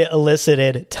have they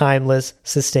elicited timeless,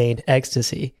 sustained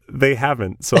ecstasy? They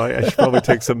haven't, so I should probably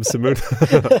take some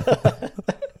Samuta.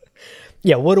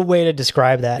 Yeah, what a way to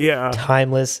describe that. Yeah.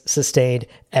 Timeless, sustained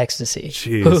ecstasy.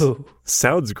 Jeez. Ooh.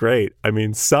 Sounds great. I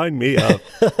mean, sign me up.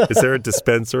 Is there a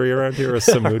dispensary around here, a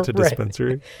Samuta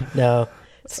dispensary? No,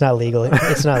 it's not legal.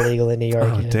 It's not legal in New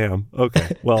York. Oh, damn.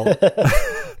 Okay. Well,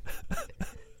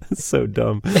 so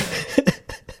dumb.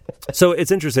 So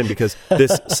it's interesting because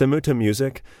this Samuta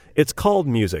music, it's called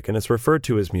music and it's referred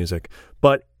to as music,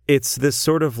 but it's this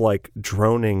sort of like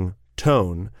droning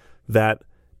tone that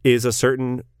is a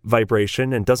certain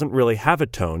vibration and doesn't really have a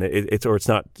tone. It's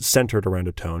not centered around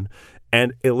a tone,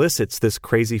 and elicits this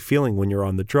crazy feeling when you're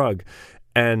on the drug.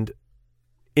 And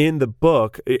in the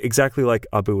book, exactly like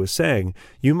Abu was saying,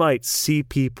 you might see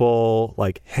people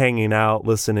like hanging out,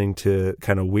 listening to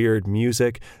kind of weird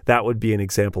music. That would be an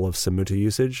example of Samuta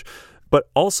usage. But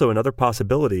also another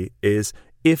possibility is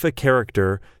if a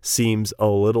character seems a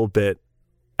little bit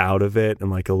out of it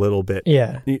and like a little bit...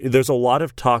 Yeah. There's a lot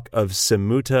of talk of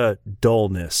Samuta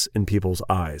dullness in people's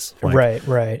eyes. Like,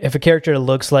 Right. If a character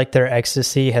looks like their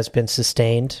ecstasy has been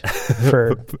sustained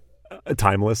for...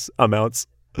 timeless amounts.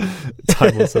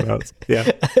 Timeless amounts.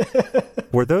 Yeah.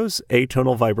 Were those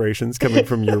atonal vibrations coming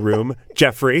from your room,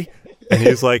 Jeffrey? And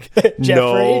he's like,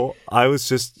 no, I was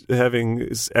just having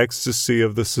ecstasy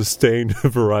of the sustained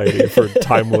variety for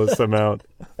timeless amount.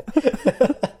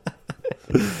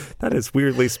 That is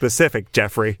weirdly specific,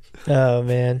 Jeffrey. Oh,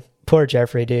 man. Poor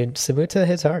Jeffrey, dude. Samuta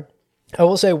hits hard. I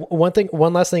will say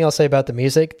one last thing I'll say about the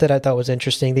music that I thought was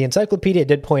interesting. The encyclopedia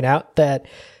did point out that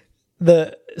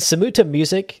the Samuta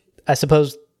music, I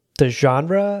suppose the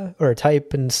genre or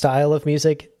type and style of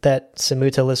music that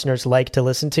Samuta listeners like to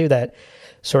listen to that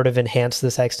sort of enhance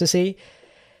this ecstasy,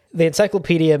 the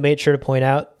encyclopedia made sure to point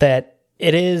out that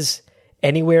it is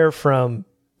anywhere from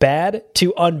bad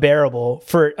to unbearable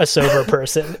for a sober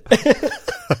person.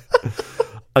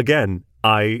 Again,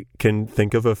 I can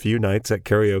think of a few nights at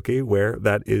karaoke where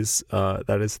that is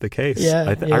the case.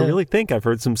 Yeah, I really think I've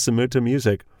heard some Samuta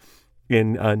music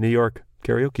in New York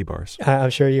karaoke bars. I'm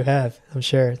sure you have. I'm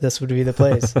sure this would be the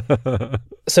place.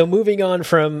 So moving on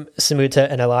from Samuta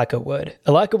and Alaka wood.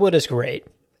 Alaka wood is great.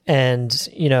 And,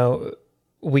 you know,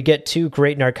 we get two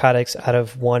great narcotics out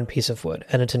of one piece of wood,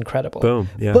 and it's incredible. Boom.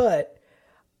 Yeah. But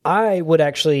I would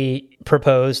actually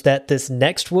propose that this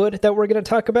next wood that we're going to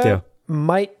talk about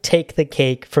might take the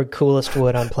cake for coolest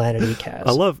wood on planet Ecaz.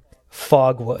 I love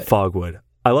fogwood. Fogwood.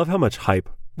 I love how much hype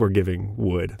we're giving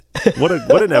wood. What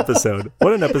an episode.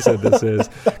 What an episode this is.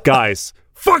 Guys,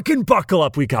 fucking buckle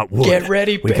up. We got wood. Get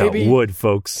ready, we baby. We got wood,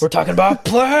 folks. We're talking about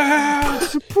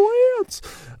plants. Plants.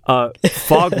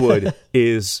 Fogwood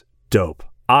is dope.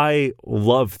 I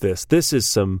love this. This is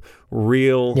some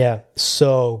real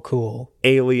so cool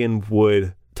alien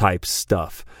wood type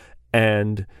stuff,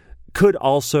 and could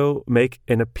also make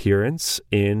an appearance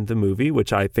in the movie,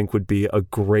 which I think would be a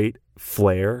great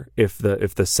flair if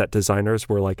the set designers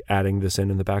were like adding this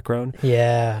in the background.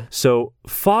 Yeah. So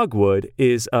fogwood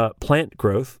is a plant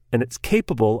growth, and it's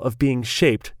capable of being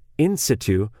shaped in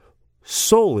situ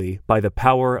solely by the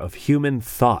power of human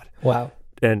thought. Wow.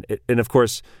 And of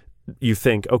course, you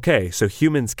think, okay, so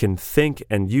humans can think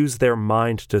and use their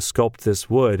mind to sculpt this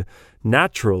wood.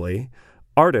 Naturally,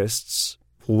 artists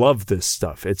love this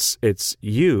stuff. It's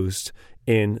used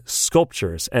in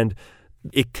sculptures, and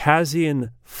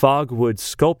Ecazian fogwood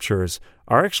sculptures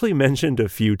are actually mentioned a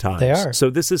few times. They are.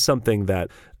 So this is something that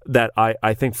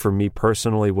I think for me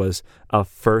personally was a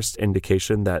first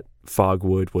indication that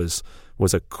fogwood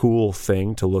was a cool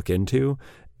thing to look into,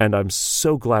 and I'm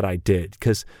so glad I did,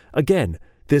 because again,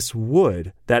 this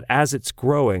wood that as it's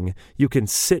growing, you can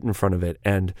sit in front of it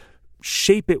and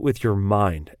shape it with your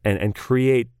mind and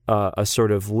create a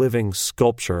sort of living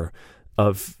sculpture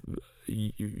of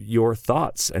your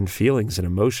thoughts and feelings and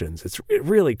emotions. It's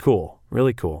really cool.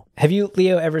 Really cool. Have you,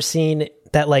 Leo, ever seen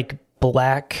that like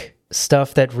black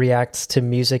stuff that reacts to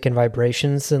music and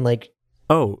vibrations and like...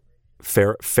 Oh,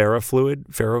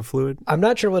 ferrofluid? I'm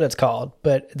not sure what it's called,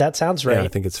 but that sounds right. Yeah, I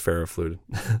think it's ferrofluid.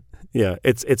 Yeah,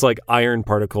 it's like iron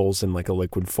particles in like a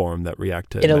liquid form that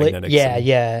react to magnetics.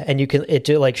 And you can it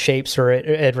do like shapes, or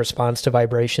it responds to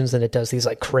vibrations, and it does these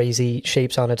like crazy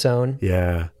shapes on its own.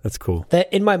 Yeah, that's cool.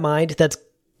 That in my mind, that's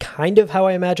kind of how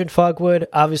I imagine fogwood.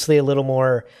 Obviously, a little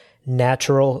more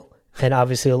natural, and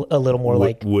obviously a little more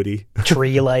like woody,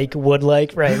 tree-like,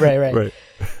 wood-like. Right.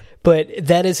 But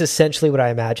that is essentially what I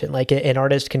imagine. Like an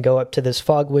artist can go up to this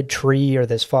fogwood tree or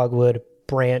this fogwood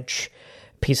branch,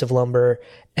 piece of lumber,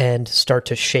 and start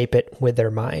to shape it with their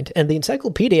mind. And the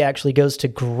encyclopedia actually goes to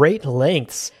great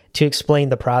lengths to explain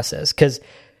the process, because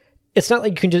it's not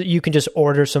like you can just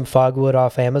order some fogwood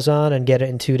off Amazon and get it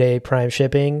in 2-day prime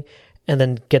shipping and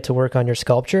then get to work on your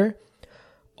sculpture.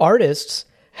 Artists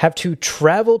have to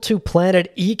travel to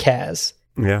planet Ecaz.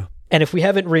 Yeah. And if we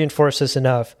haven't reinforced this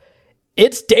enough,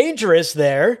 it's dangerous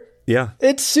there. Yeah.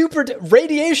 It's super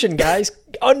radiation, guys.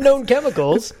 Unknown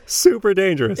chemicals. Super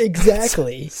dangerous.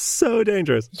 Exactly. So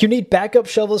dangerous. You need backup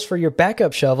shovels for your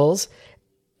backup shovels.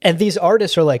 And these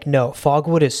artists are like, no,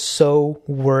 fogwood is so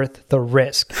worth the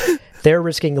risk. They're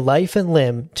risking life and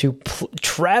limb to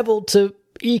travel to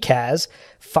Ecaz,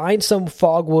 find some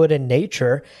fogwood in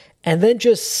nature, and then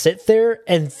just sit there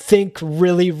and think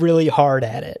really, really hard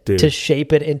at it to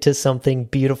shape it into something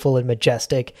beautiful and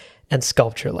majestic and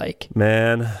sculpture-like.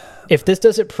 Man. If this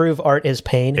doesn't prove art is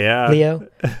pain, Leo,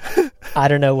 I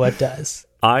don't know what does.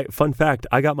 Fun fact,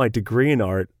 I got my degree in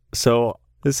art, so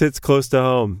this hits close to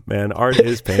home, man. Art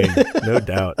is pain, no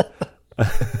doubt.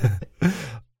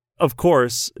 Of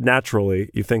course, naturally,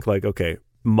 you think like, okay,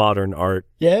 modern art,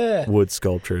 wood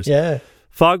sculptures. Yeah.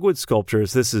 Fogwood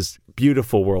sculptures, this is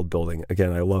beautiful world building.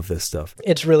 Again, I love this stuff.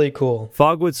 It's really cool.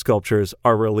 Fogwood sculptures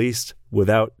are released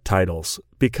without titles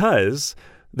because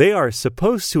they are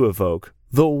supposed to evoke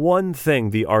the one thing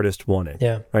the artist wanted.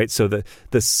 Yeah. Right? So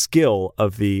the skill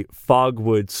of the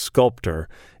fogwood sculptor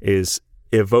is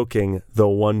evoking the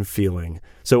one feeling.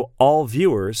 So all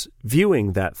viewers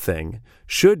viewing that thing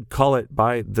should call it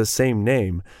by the same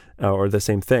name or the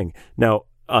same thing. Now,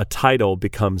 a title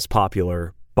becomes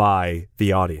popular by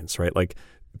the audience, right? Like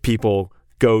people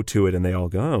go to it and they all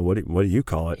go, oh, what do you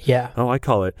call it? Yeah. Oh, I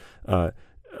call it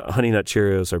Honey Nut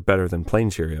Cheerios are better than plain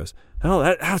Cheerios. Oh,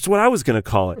 that's what I was going to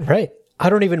call it. Right. I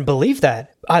don't even believe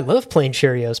that. I love plain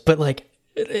Cheerios, but like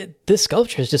this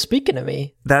sculpture is just speaking to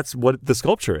me. That's what the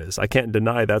sculpture is. I can't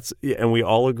deny and we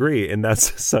all agree, and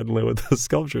that's suddenly what the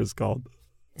sculpture is called.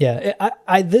 Yeah,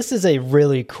 this is a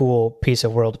really cool piece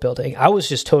of world building. I was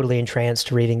just totally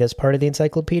entranced reading this part of the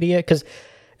encyclopedia because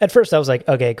at first I was like,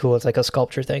 okay, cool, it's like a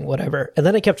sculpture thing, whatever. And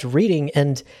then I kept reading,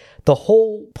 and the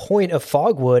whole point of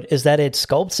fogwood is that it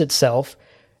sculpts itself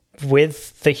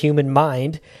with the human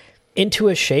mind into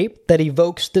a shape that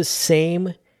evokes the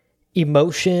same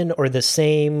emotion or the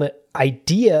same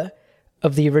idea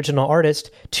of the original artist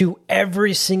to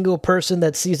every single person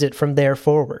that sees it from there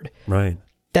forward. Right.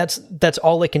 That's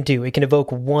all it can do. It can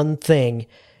evoke one thing,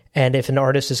 And if an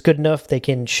artist is good enough, they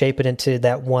can shape it into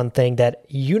that one thing that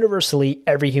universally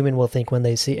every human will think when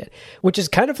they see it, which is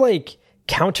kind of like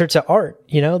counter to art.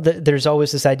 There's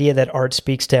always this idea that art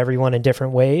speaks to everyone in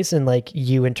different ways, and like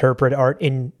you interpret art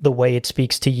in the way it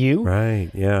speaks to you. Right,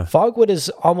 yeah. Fogwood is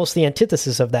almost the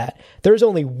antithesis of that. There's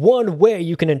only one way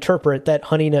you can interpret that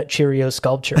Honey Nut Cheerio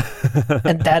sculpture,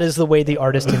 and that is the way the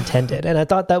artist intended. And I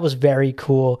thought that was very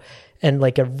cool and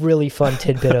like a really fun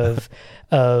tidbit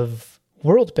of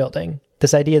world building.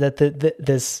 This idea that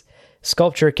this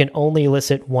sculpture can only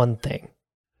elicit one thing.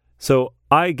 So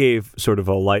I gave sort of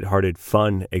a lighthearted,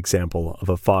 fun example of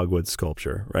a Fogwood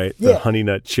sculpture, right? The Honey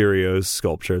Nut Cheerios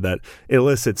sculpture that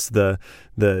elicits the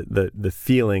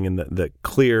feeling and the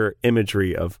clear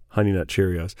imagery of Honey Nut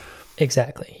Cheerios.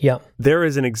 Exactly, yeah. There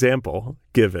is an example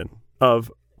given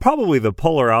of probably the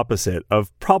polar opposite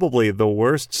of probably the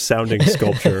worst sounding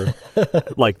sculpture,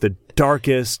 like the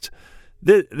darkest.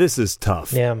 This is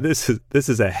tough. Yeah. This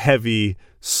is a heavy,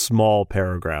 small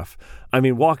paragraph. I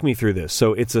mean, walk me through this.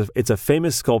 So it's a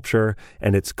famous sculpture,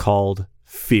 and it's called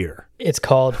Fear. It's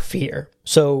called Fear.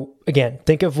 So again,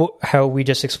 think of how we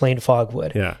just explained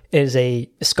Fogwood. Yeah. It is a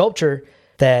sculpture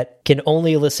that can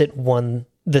only elicit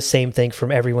the same thing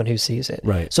from everyone who sees it.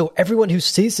 Right. So everyone who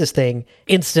sees this thing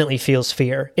instantly feels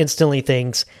fear, instantly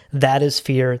thinks that is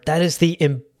fear. That is the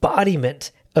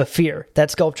embodiment of fear.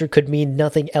 That sculpture could mean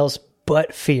nothing else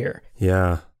but fear.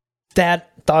 Yeah.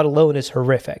 That thought alone is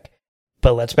horrific.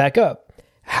 But let's back up.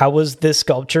 How was this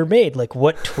sculpture made? Like,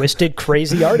 what twisted,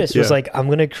 crazy artist was like, I'm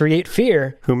going to create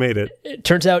fear? Who made it? It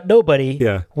turns out nobody.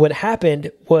 Yeah. What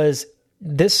happened was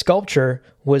this sculpture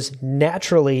was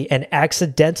naturally and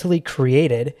accidentally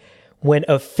created when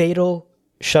a fatal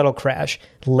shuttle crash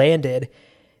landed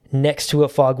next to a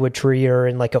fogwood tree or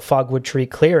in like a fogwood tree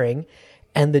clearing,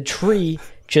 and the tree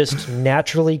just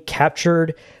naturally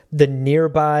captured the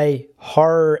nearby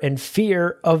horror and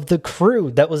fear of the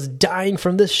crew that was dying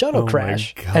from this shuttle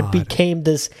crash, and became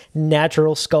this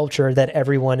natural sculpture that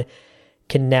everyone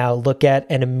can now look at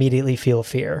and immediately feel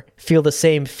fear. Feel the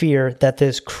same fear that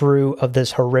this crew of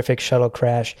this horrific shuttle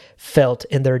crash felt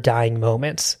in their dying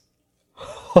moments.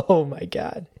 Oh my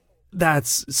God.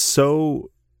 That's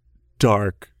so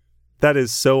dark. That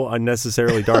is so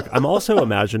unnecessarily dark. I'm also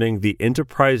imagining the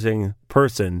enterprising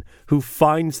person who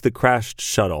finds the crashed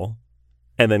shuttle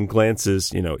and then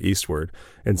glances, eastward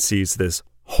and sees this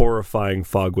horrifying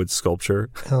Fogwood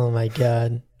sculpture. Oh my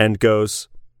God. And goes,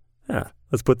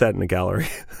 let's put that in a gallery.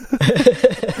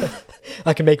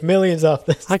 I can make millions off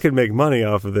this. I could make money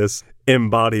off of this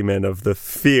embodiment of the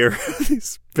fear of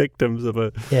these victims of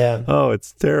a... Yeah. Oh,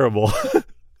 it's terrible.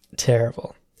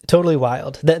 Terrible. Totally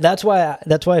wild. That's why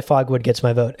Fogwood gets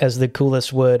my vote as the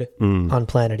coolest wood on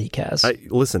planet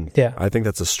Ecaz. Listen, I think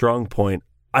that's a strong point.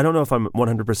 I don't know if I'm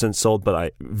 100% sold,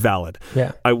 but valid.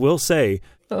 Yeah. I will say...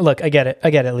 Look, I get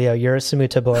it, Leo. You're a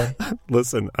Samuta boy.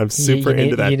 Listen, I'm super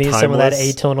into that. You need some of that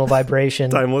atonal vibration.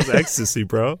 Timeless ecstasy,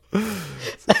 bro.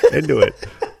 Into it.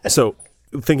 So,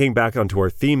 thinking back onto our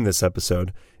theme this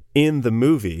episode, in the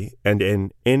movie and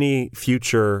in any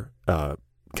future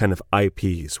kind of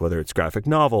IPs, whether it's graphic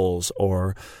novels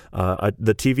or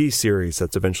the TV series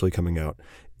that's eventually coming out,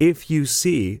 if you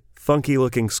see funky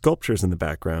looking sculptures in the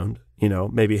background,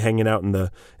 maybe hanging out in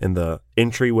the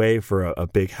entryway for a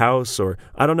big house, or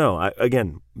I don't know.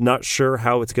 Again, not sure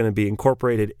how it's going to be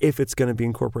incorporated, if it's going to be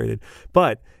incorporated.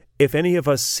 But if any of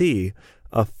us see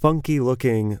a funky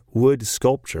looking wood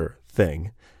sculpture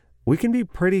thing, we can be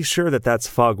pretty sure that that's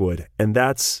Fogwood, and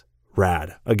that's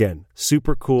rad. Again,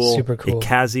 super cool.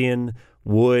 Ecazian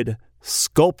wood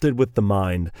sculpted with the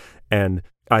mind. And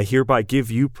I hereby give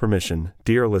you permission,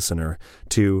 dear listener,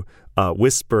 to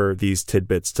whisper these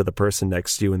tidbits to the person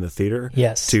next to you in the theater.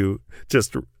 Yes. To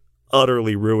just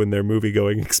utterly ruin their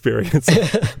movie-going experience.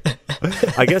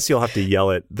 I guess you'll have to yell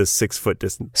at the 6-foot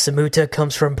distance. Samuta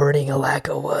comes from burning a lack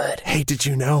of wood. Hey, did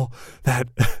you know that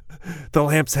the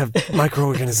lamps have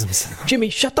microorganisms? Jimmy,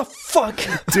 shut the fuck.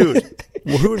 Dude,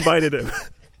 who invited him?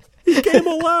 He came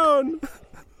alone.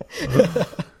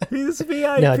 He's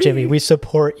VIP. No, Jimmy, we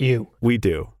support you. We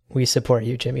do. We support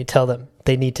you, Jimmy. Tell them.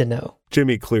 They need to know.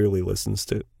 Jimmy clearly listens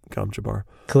to Kamchabar.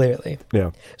 Clearly.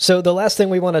 Yeah. So the last thing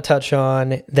we want to touch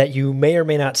on that you may or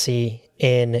may not see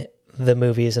in the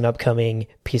movies and upcoming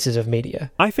pieces of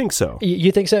media. I think so.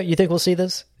 You think so? You think we'll see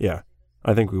this? Yeah,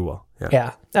 I think we will.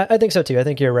 Yeah, I think so too. I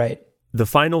think you're right. The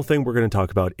final thing we're going to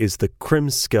talk about is the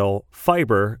Krimskell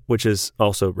fiber, which is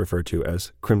also referred to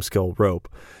as Krimskell rope.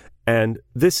 And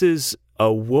this is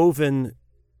a woven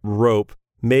rope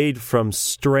made from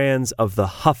strands of the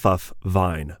huffuf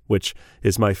vine, which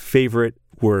is my favorite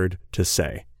word to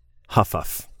say.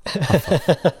 Huffuf. Huff,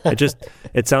 huff.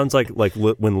 It sounds like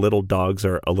when little dogs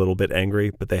are a little bit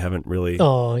angry, but they haven't really.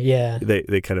 Oh, yeah.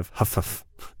 They kind of huff, huff,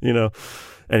 you know?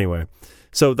 Anyway,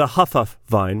 so the huff, huff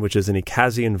vine, which is an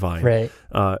Ecazian vine, Right.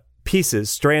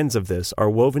 strands of this are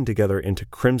woven together into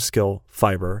crimskill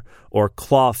fiber, or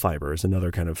claw fiber is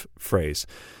another kind of phrase.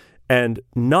 And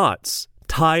knots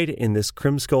tied in this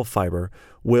crimskill fiber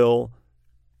will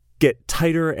get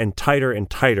tighter and tighter and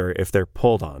tighter if they're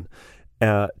pulled on.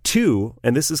 Two,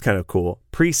 and this is kind of cool,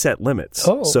 preset limits.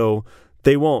 Oh. So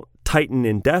they won't tighten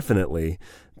indefinitely,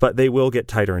 but they will get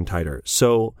tighter and tighter.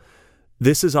 So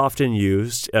this is often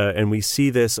used, and we see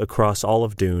this across all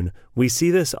of Dune. We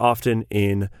see this often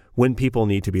in when people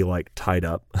need to be like tied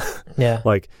up. Yeah.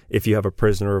 Like if you have a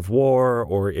prisoner of war,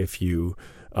 or if you,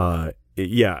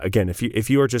 again, if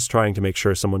you are just trying to make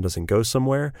sure someone doesn't go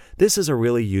somewhere, this is a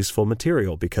really useful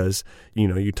material because,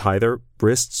 you tie their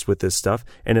wrists with this stuff,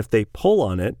 and if they pull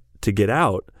on it to get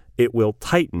out, it will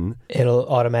tighten. It'll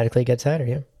automatically get tighter,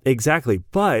 yeah. Exactly.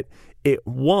 But it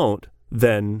won't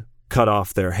then cut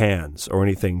off their hands or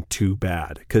anything too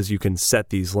bad because you can set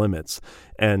these limits.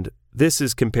 And this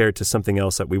is compared to something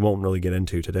else that we won't really get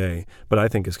into today, but I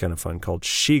think is kind of fun, called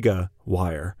Shiga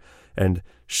wire. And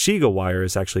Shiga wire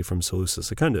is actually from Seleucus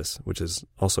Secundus, which is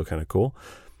also kind of cool.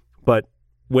 But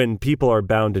when people are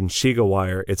bound in Shiga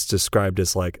wire, it's described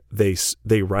as like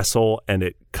they wrestle and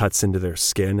it cuts into their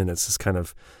skin, and it's this kind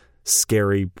of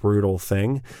scary, brutal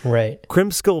thing. Right.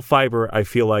 Crimskill fiber, I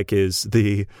feel like, is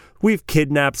we've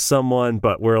kidnapped someone,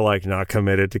 but we're like not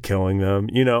committed to killing them,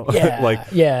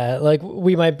 Yeah, like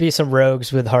we might be some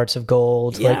rogues with hearts of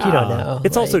gold. Yeah. Like, you don't know.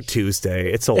 It's also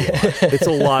Tuesday. It's a lot. It's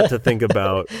a lot to think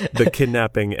about, the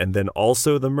kidnapping and then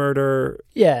also the murder.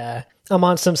 Yeah. I'm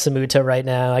on some Samuta right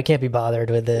now. I can't be bothered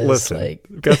with this. Listen,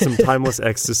 we've got some timeless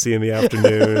ecstasy in the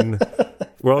afternoon.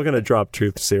 We're all going to drop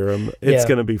truth serum. It's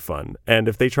going to be fun. And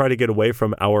if they try to get away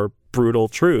from our brutal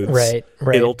truths, right.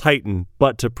 it'll tighten,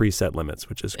 but to preset limits,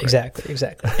 which is great.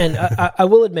 Exactly. And I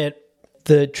will admit,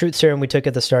 the truth serum we took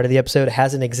at the start of the episode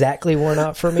hasn't exactly worn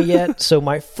off for me yet. So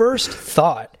my first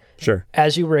thought,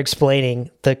 as you were explaining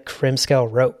the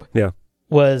Crimskill rope,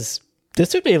 was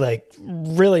this would be like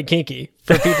really kinky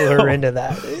for people who are into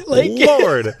that. Like,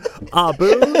 Lord,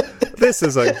 Abu, this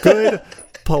is a good,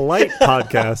 polite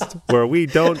podcast where we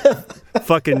don't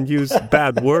fucking use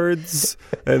bad words.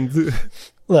 And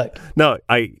look, no,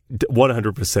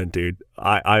 100%, dude.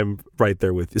 I'm right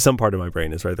there with you. Some part of my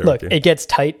brain is right there look, with you. It gets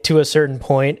tight to a certain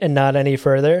point and not any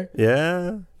further.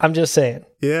 Yeah. I'm just saying.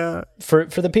 Yeah. For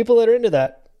the people that are into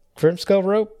that, Crimskill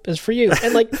rope is for you.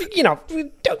 And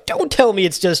don't tell me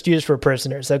it's just used for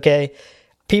prisoners, okay?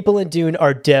 People in Dune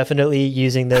are definitely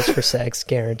using this for sex,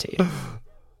 guaranteed.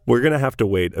 We're going to have to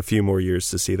wait a few more years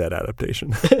to see that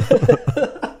adaptation.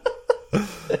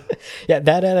 Yeah,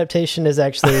 that adaptation is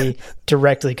actually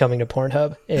directly coming to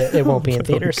Pornhub. It won't be in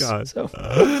theaters. Oh, God. So.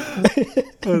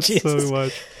 That's so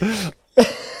much.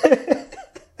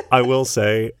 I will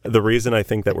say, the reason I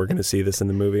think that we're going to see this in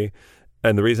the movie,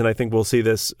 and the reason I think we'll see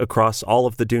this across all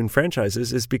of the Dune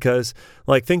franchises, is because,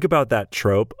 like, think about that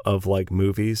trope of, like,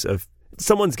 movies of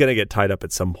someone's going to get tied up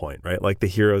at some point, right? Like the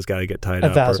hero's got to get tied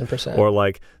up. 1,000%. Or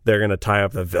like they're going to tie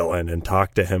up the villain and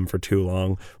talk to him for too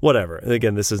long, whatever. And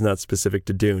again, this is not specific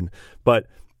to Dune. But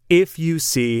if you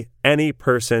see any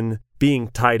person being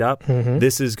tied up,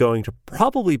 this is going to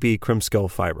probably be Crimskill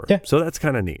fiber. Yeah. So that's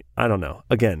kind of neat. I don't know.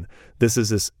 Again, this is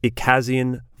this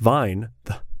Ecazian vine,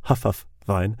 the Huff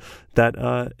vine,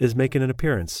 that is making an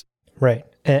appearance. Right.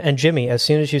 And Jimmy, as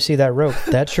soon as you see that rope,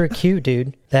 that's your cue,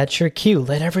 dude. That's your cue.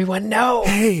 Let everyone know.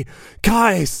 Hey,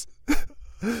 guys,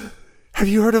 have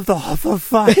you heard of the Huff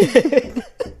vine?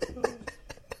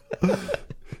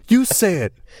 You say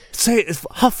it. Say it. It's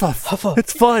Huff.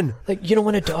 It's fun. Like, you know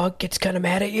when a dog gets kind of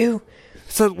mad at you?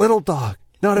 It's a little dog,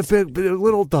 not a big, but a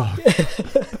little dog.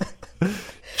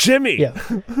 Jimmy. Yeah,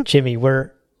 Jimmy.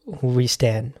 We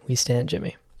stand,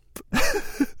 Jimmy.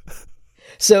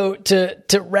 So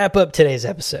to wrap up today's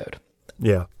episode,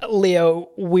 Leo,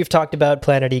 we've talked about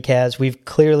Planet Ecaz. We've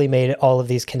clearly made all of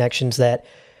these connections that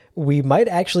we might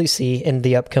actually see in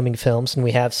the upcoming films, and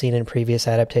we have seen in previous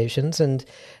adaptations, and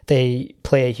they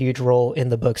play a huge role in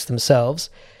the books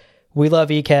themselves. We love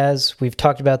Ecaz. We've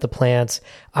talked about the plants.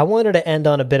 I wanted to end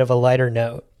on a bit of a lighter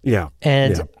note. Yeah.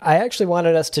 And I actually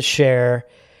wanted us to share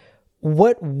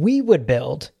what we would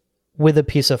build with a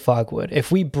piece of fogwood.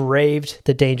 If we braved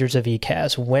the dangers of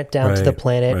Ecaz, went down to the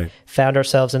planet, found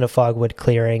ourselves in a fogwood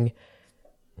clearing,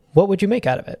 what would you make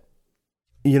out of it?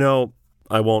 You know,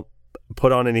 I won't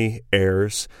put on any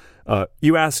airs.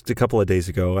 You asked a couple of days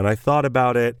ago, and I thought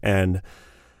about it, and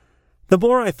the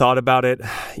more I thought about it,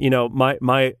 you know,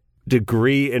 my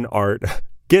degree in art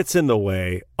gets in the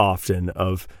way often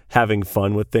of having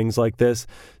fun with things like this.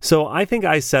 So I think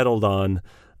I settled on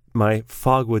my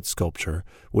fogwood sculpture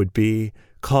would be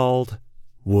called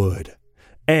Wood.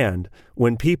 And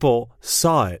when people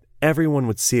saw it, everyone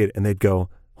would see it and they'd go,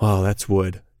 wow, that's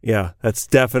wood. Yeah, that's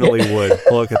definitely wood.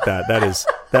 Look at that.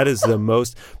 That is the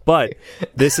most, but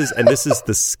this is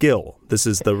the skill. This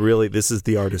is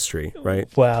the artistry, right?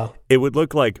 Wow. It would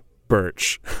look like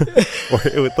birch or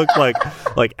it would look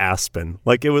like aspen.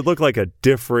 Like it would look like a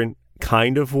different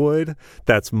kind of wood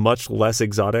that's much less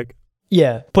exotic.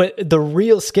 Yeah, but the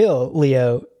real skill,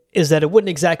 Leo, is that it wouldn't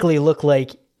exactly look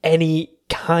like any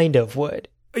kind of wood.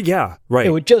 Yeah, right.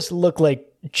 It would just look like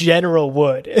general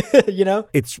wood, you know?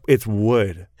 It's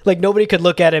wood. Like nobody could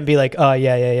look at it and be like, oh,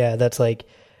 yeah, that's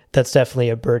definitely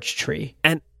a birch tree.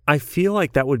 And I feel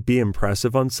like that would be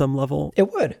impressive on some level.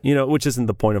 It would. You know, which isn't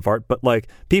the point of art, but like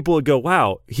people would go,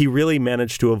 wow, he really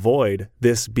managed to avoid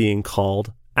this being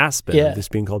called aspen, this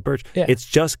being called birch. Yeah. It's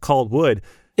just called wood.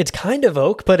 It's kind of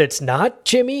oak, but it's not,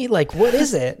 Jimmy. Like, what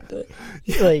is it?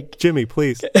 Like, Jimmy,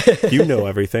 please. You know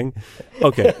everything.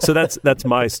 Okay, so that's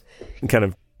my kind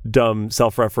of dumb,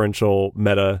 self-referential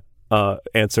meta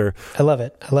answer. I love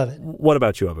it. What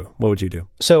about you, Abu? What would you do?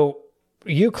 So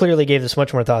you clearly gave this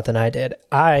much more thought than I did.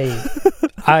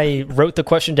 I wrote the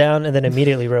question down and then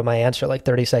immediately wrote my answer like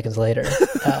 30 seconds later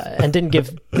and didn't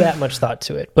give that much thought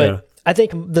to it. But I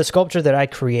think the sculpture that I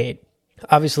create,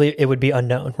 obviously, it would be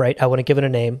unknown, right? I wouldn't give it a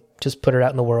name, just put it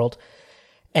out in the world.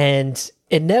 And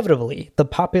inevitably, the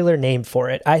popular name for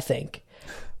it, I think,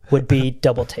 would be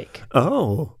Double Take.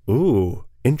 Oh, ooh,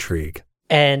 intrigue.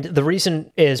 And the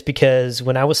reason is because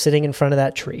when I was sitting in front of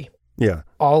that tree,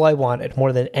 all I wanted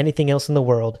more than anything else in the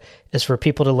world is for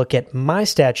people to look at my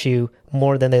statue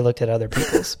more than they looked at other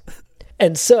people's.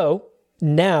 And so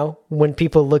now when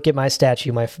people look at my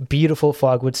statue, my beautiful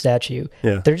fogwood statue,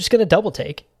 they're just going to double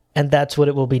take. And that's what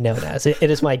it will be known as. It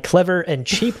is my clever and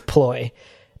cheap ploy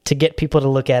to get people to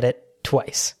look at it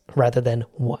twice rather than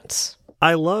once.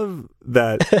 I love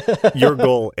that your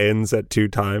goal ends at 2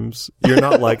 times. You're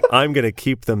not like, I'm going to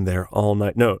keep them there all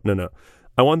night. No.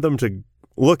 I want them to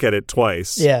look at it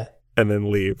twice and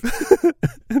then leave.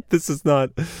 This is not,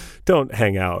 don't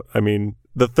hang out. I mean,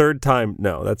 the 3rd time,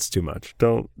 no, that's too much.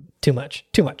 Too much.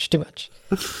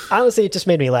 Honestly, it just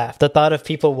made me laugh. The thought of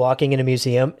people walking in a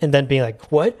museum and then being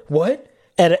like, what?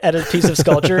 At a piece of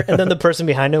sculpture, and then the person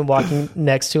behind him walking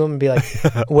next to him and be like,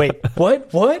 wait,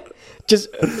 what? Just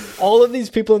all of these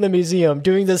people in the museum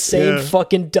doing the same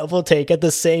fucking double take at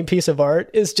the same piece of art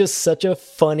is just such a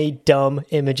funny, dumb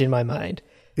image in my mind.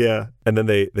 Yeah. And then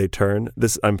they turn.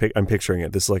 This I'm picturing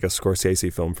it. This is like a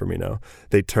Scorsese film for me now.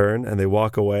 They turn and they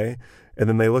walk away, and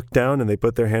then they look down and they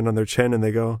put their hand on their chin and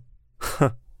they go,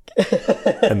 huh.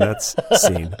 And that's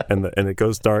scene. And it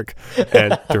goes dark,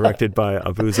 and directed by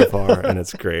Abu Zafar, and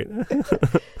it's great.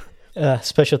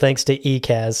 Special thanks to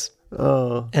Ecaz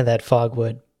and that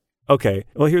fogwood. Okay.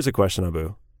 Well, here's a question,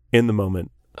 Abu. In the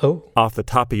moment. Oh. Off the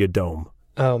top of your dome.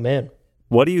 Oh, man.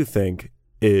 What do you think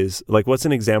is, like, what's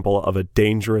an example of a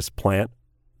dangerous plant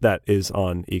that is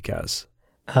on Ecaz?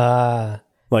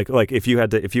 Like if you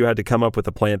had to come up with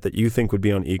a plant that you think would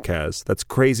be on Ecaz, that's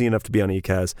crazy enough to be on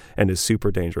Ecaz and is super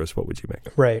dangerous, what would you make?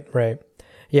 Right.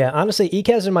 Yeah, honestly,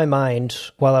 Ecaz in my mind,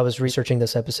 while I was researching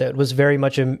this episode, was very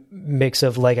much a mix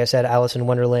of, like I said, Alice in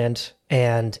Wonderland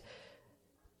and,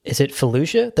 is it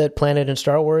Felucia, that planet in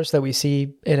Star Wars that we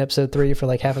see in episode 3 for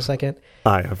like half a second?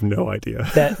 I have no idea.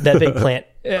 That big plant.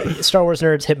 Star Wars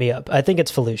nerds, hit me up. I think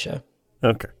it's Felucia.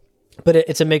 Okay. But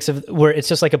it's a mix of where it's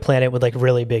just like a planet with like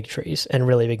really big trees and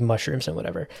really big mushrooms and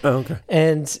whatever. Oh, okay.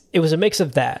 And it was a mix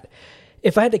of that.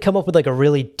 If I had to come up with like a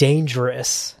really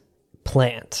dangerous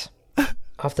plant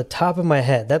off the top of my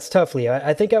head, that's tough, Leo.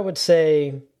 I think I would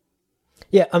say,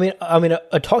 yeah, I mean,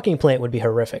 a talking plant would be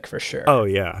horrific for sure. Oh,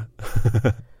 yeah.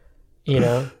 You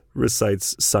know?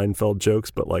 Recites Seinfeld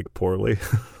jokes, but like poorly.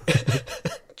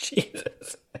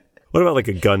 Jesus. What about like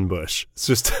a gun bush? It's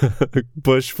just a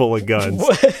bush full of guns.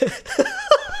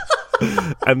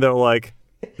 And they're like,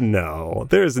 no,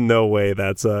 there's no way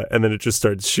that's a... And then it just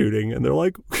starts shooting, and they're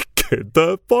like, get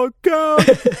the fuck out!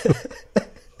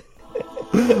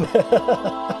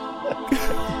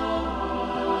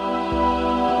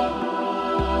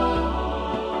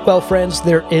 Well, friends,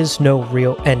 there is no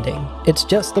real ending. It's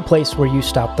just the place where you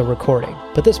stop the recording.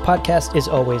 But this podcast is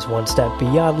always one step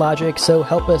beyond logic, so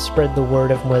help us spread the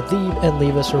word of Muad'Dib and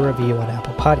leave us a review on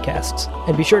Apple Podcasts.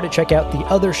 And be sure to check out the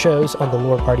other shows on the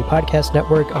Lore Party Podcast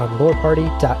Network on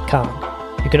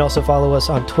loreparty.com. You can also follow us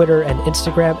on Twitter and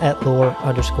Instagram at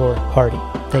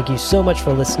lore_party. Thank you so much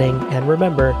for listening, and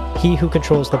remember, he who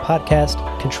controls the podcast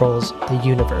controls the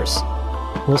universe.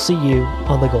 We'll see you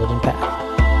on the golden path.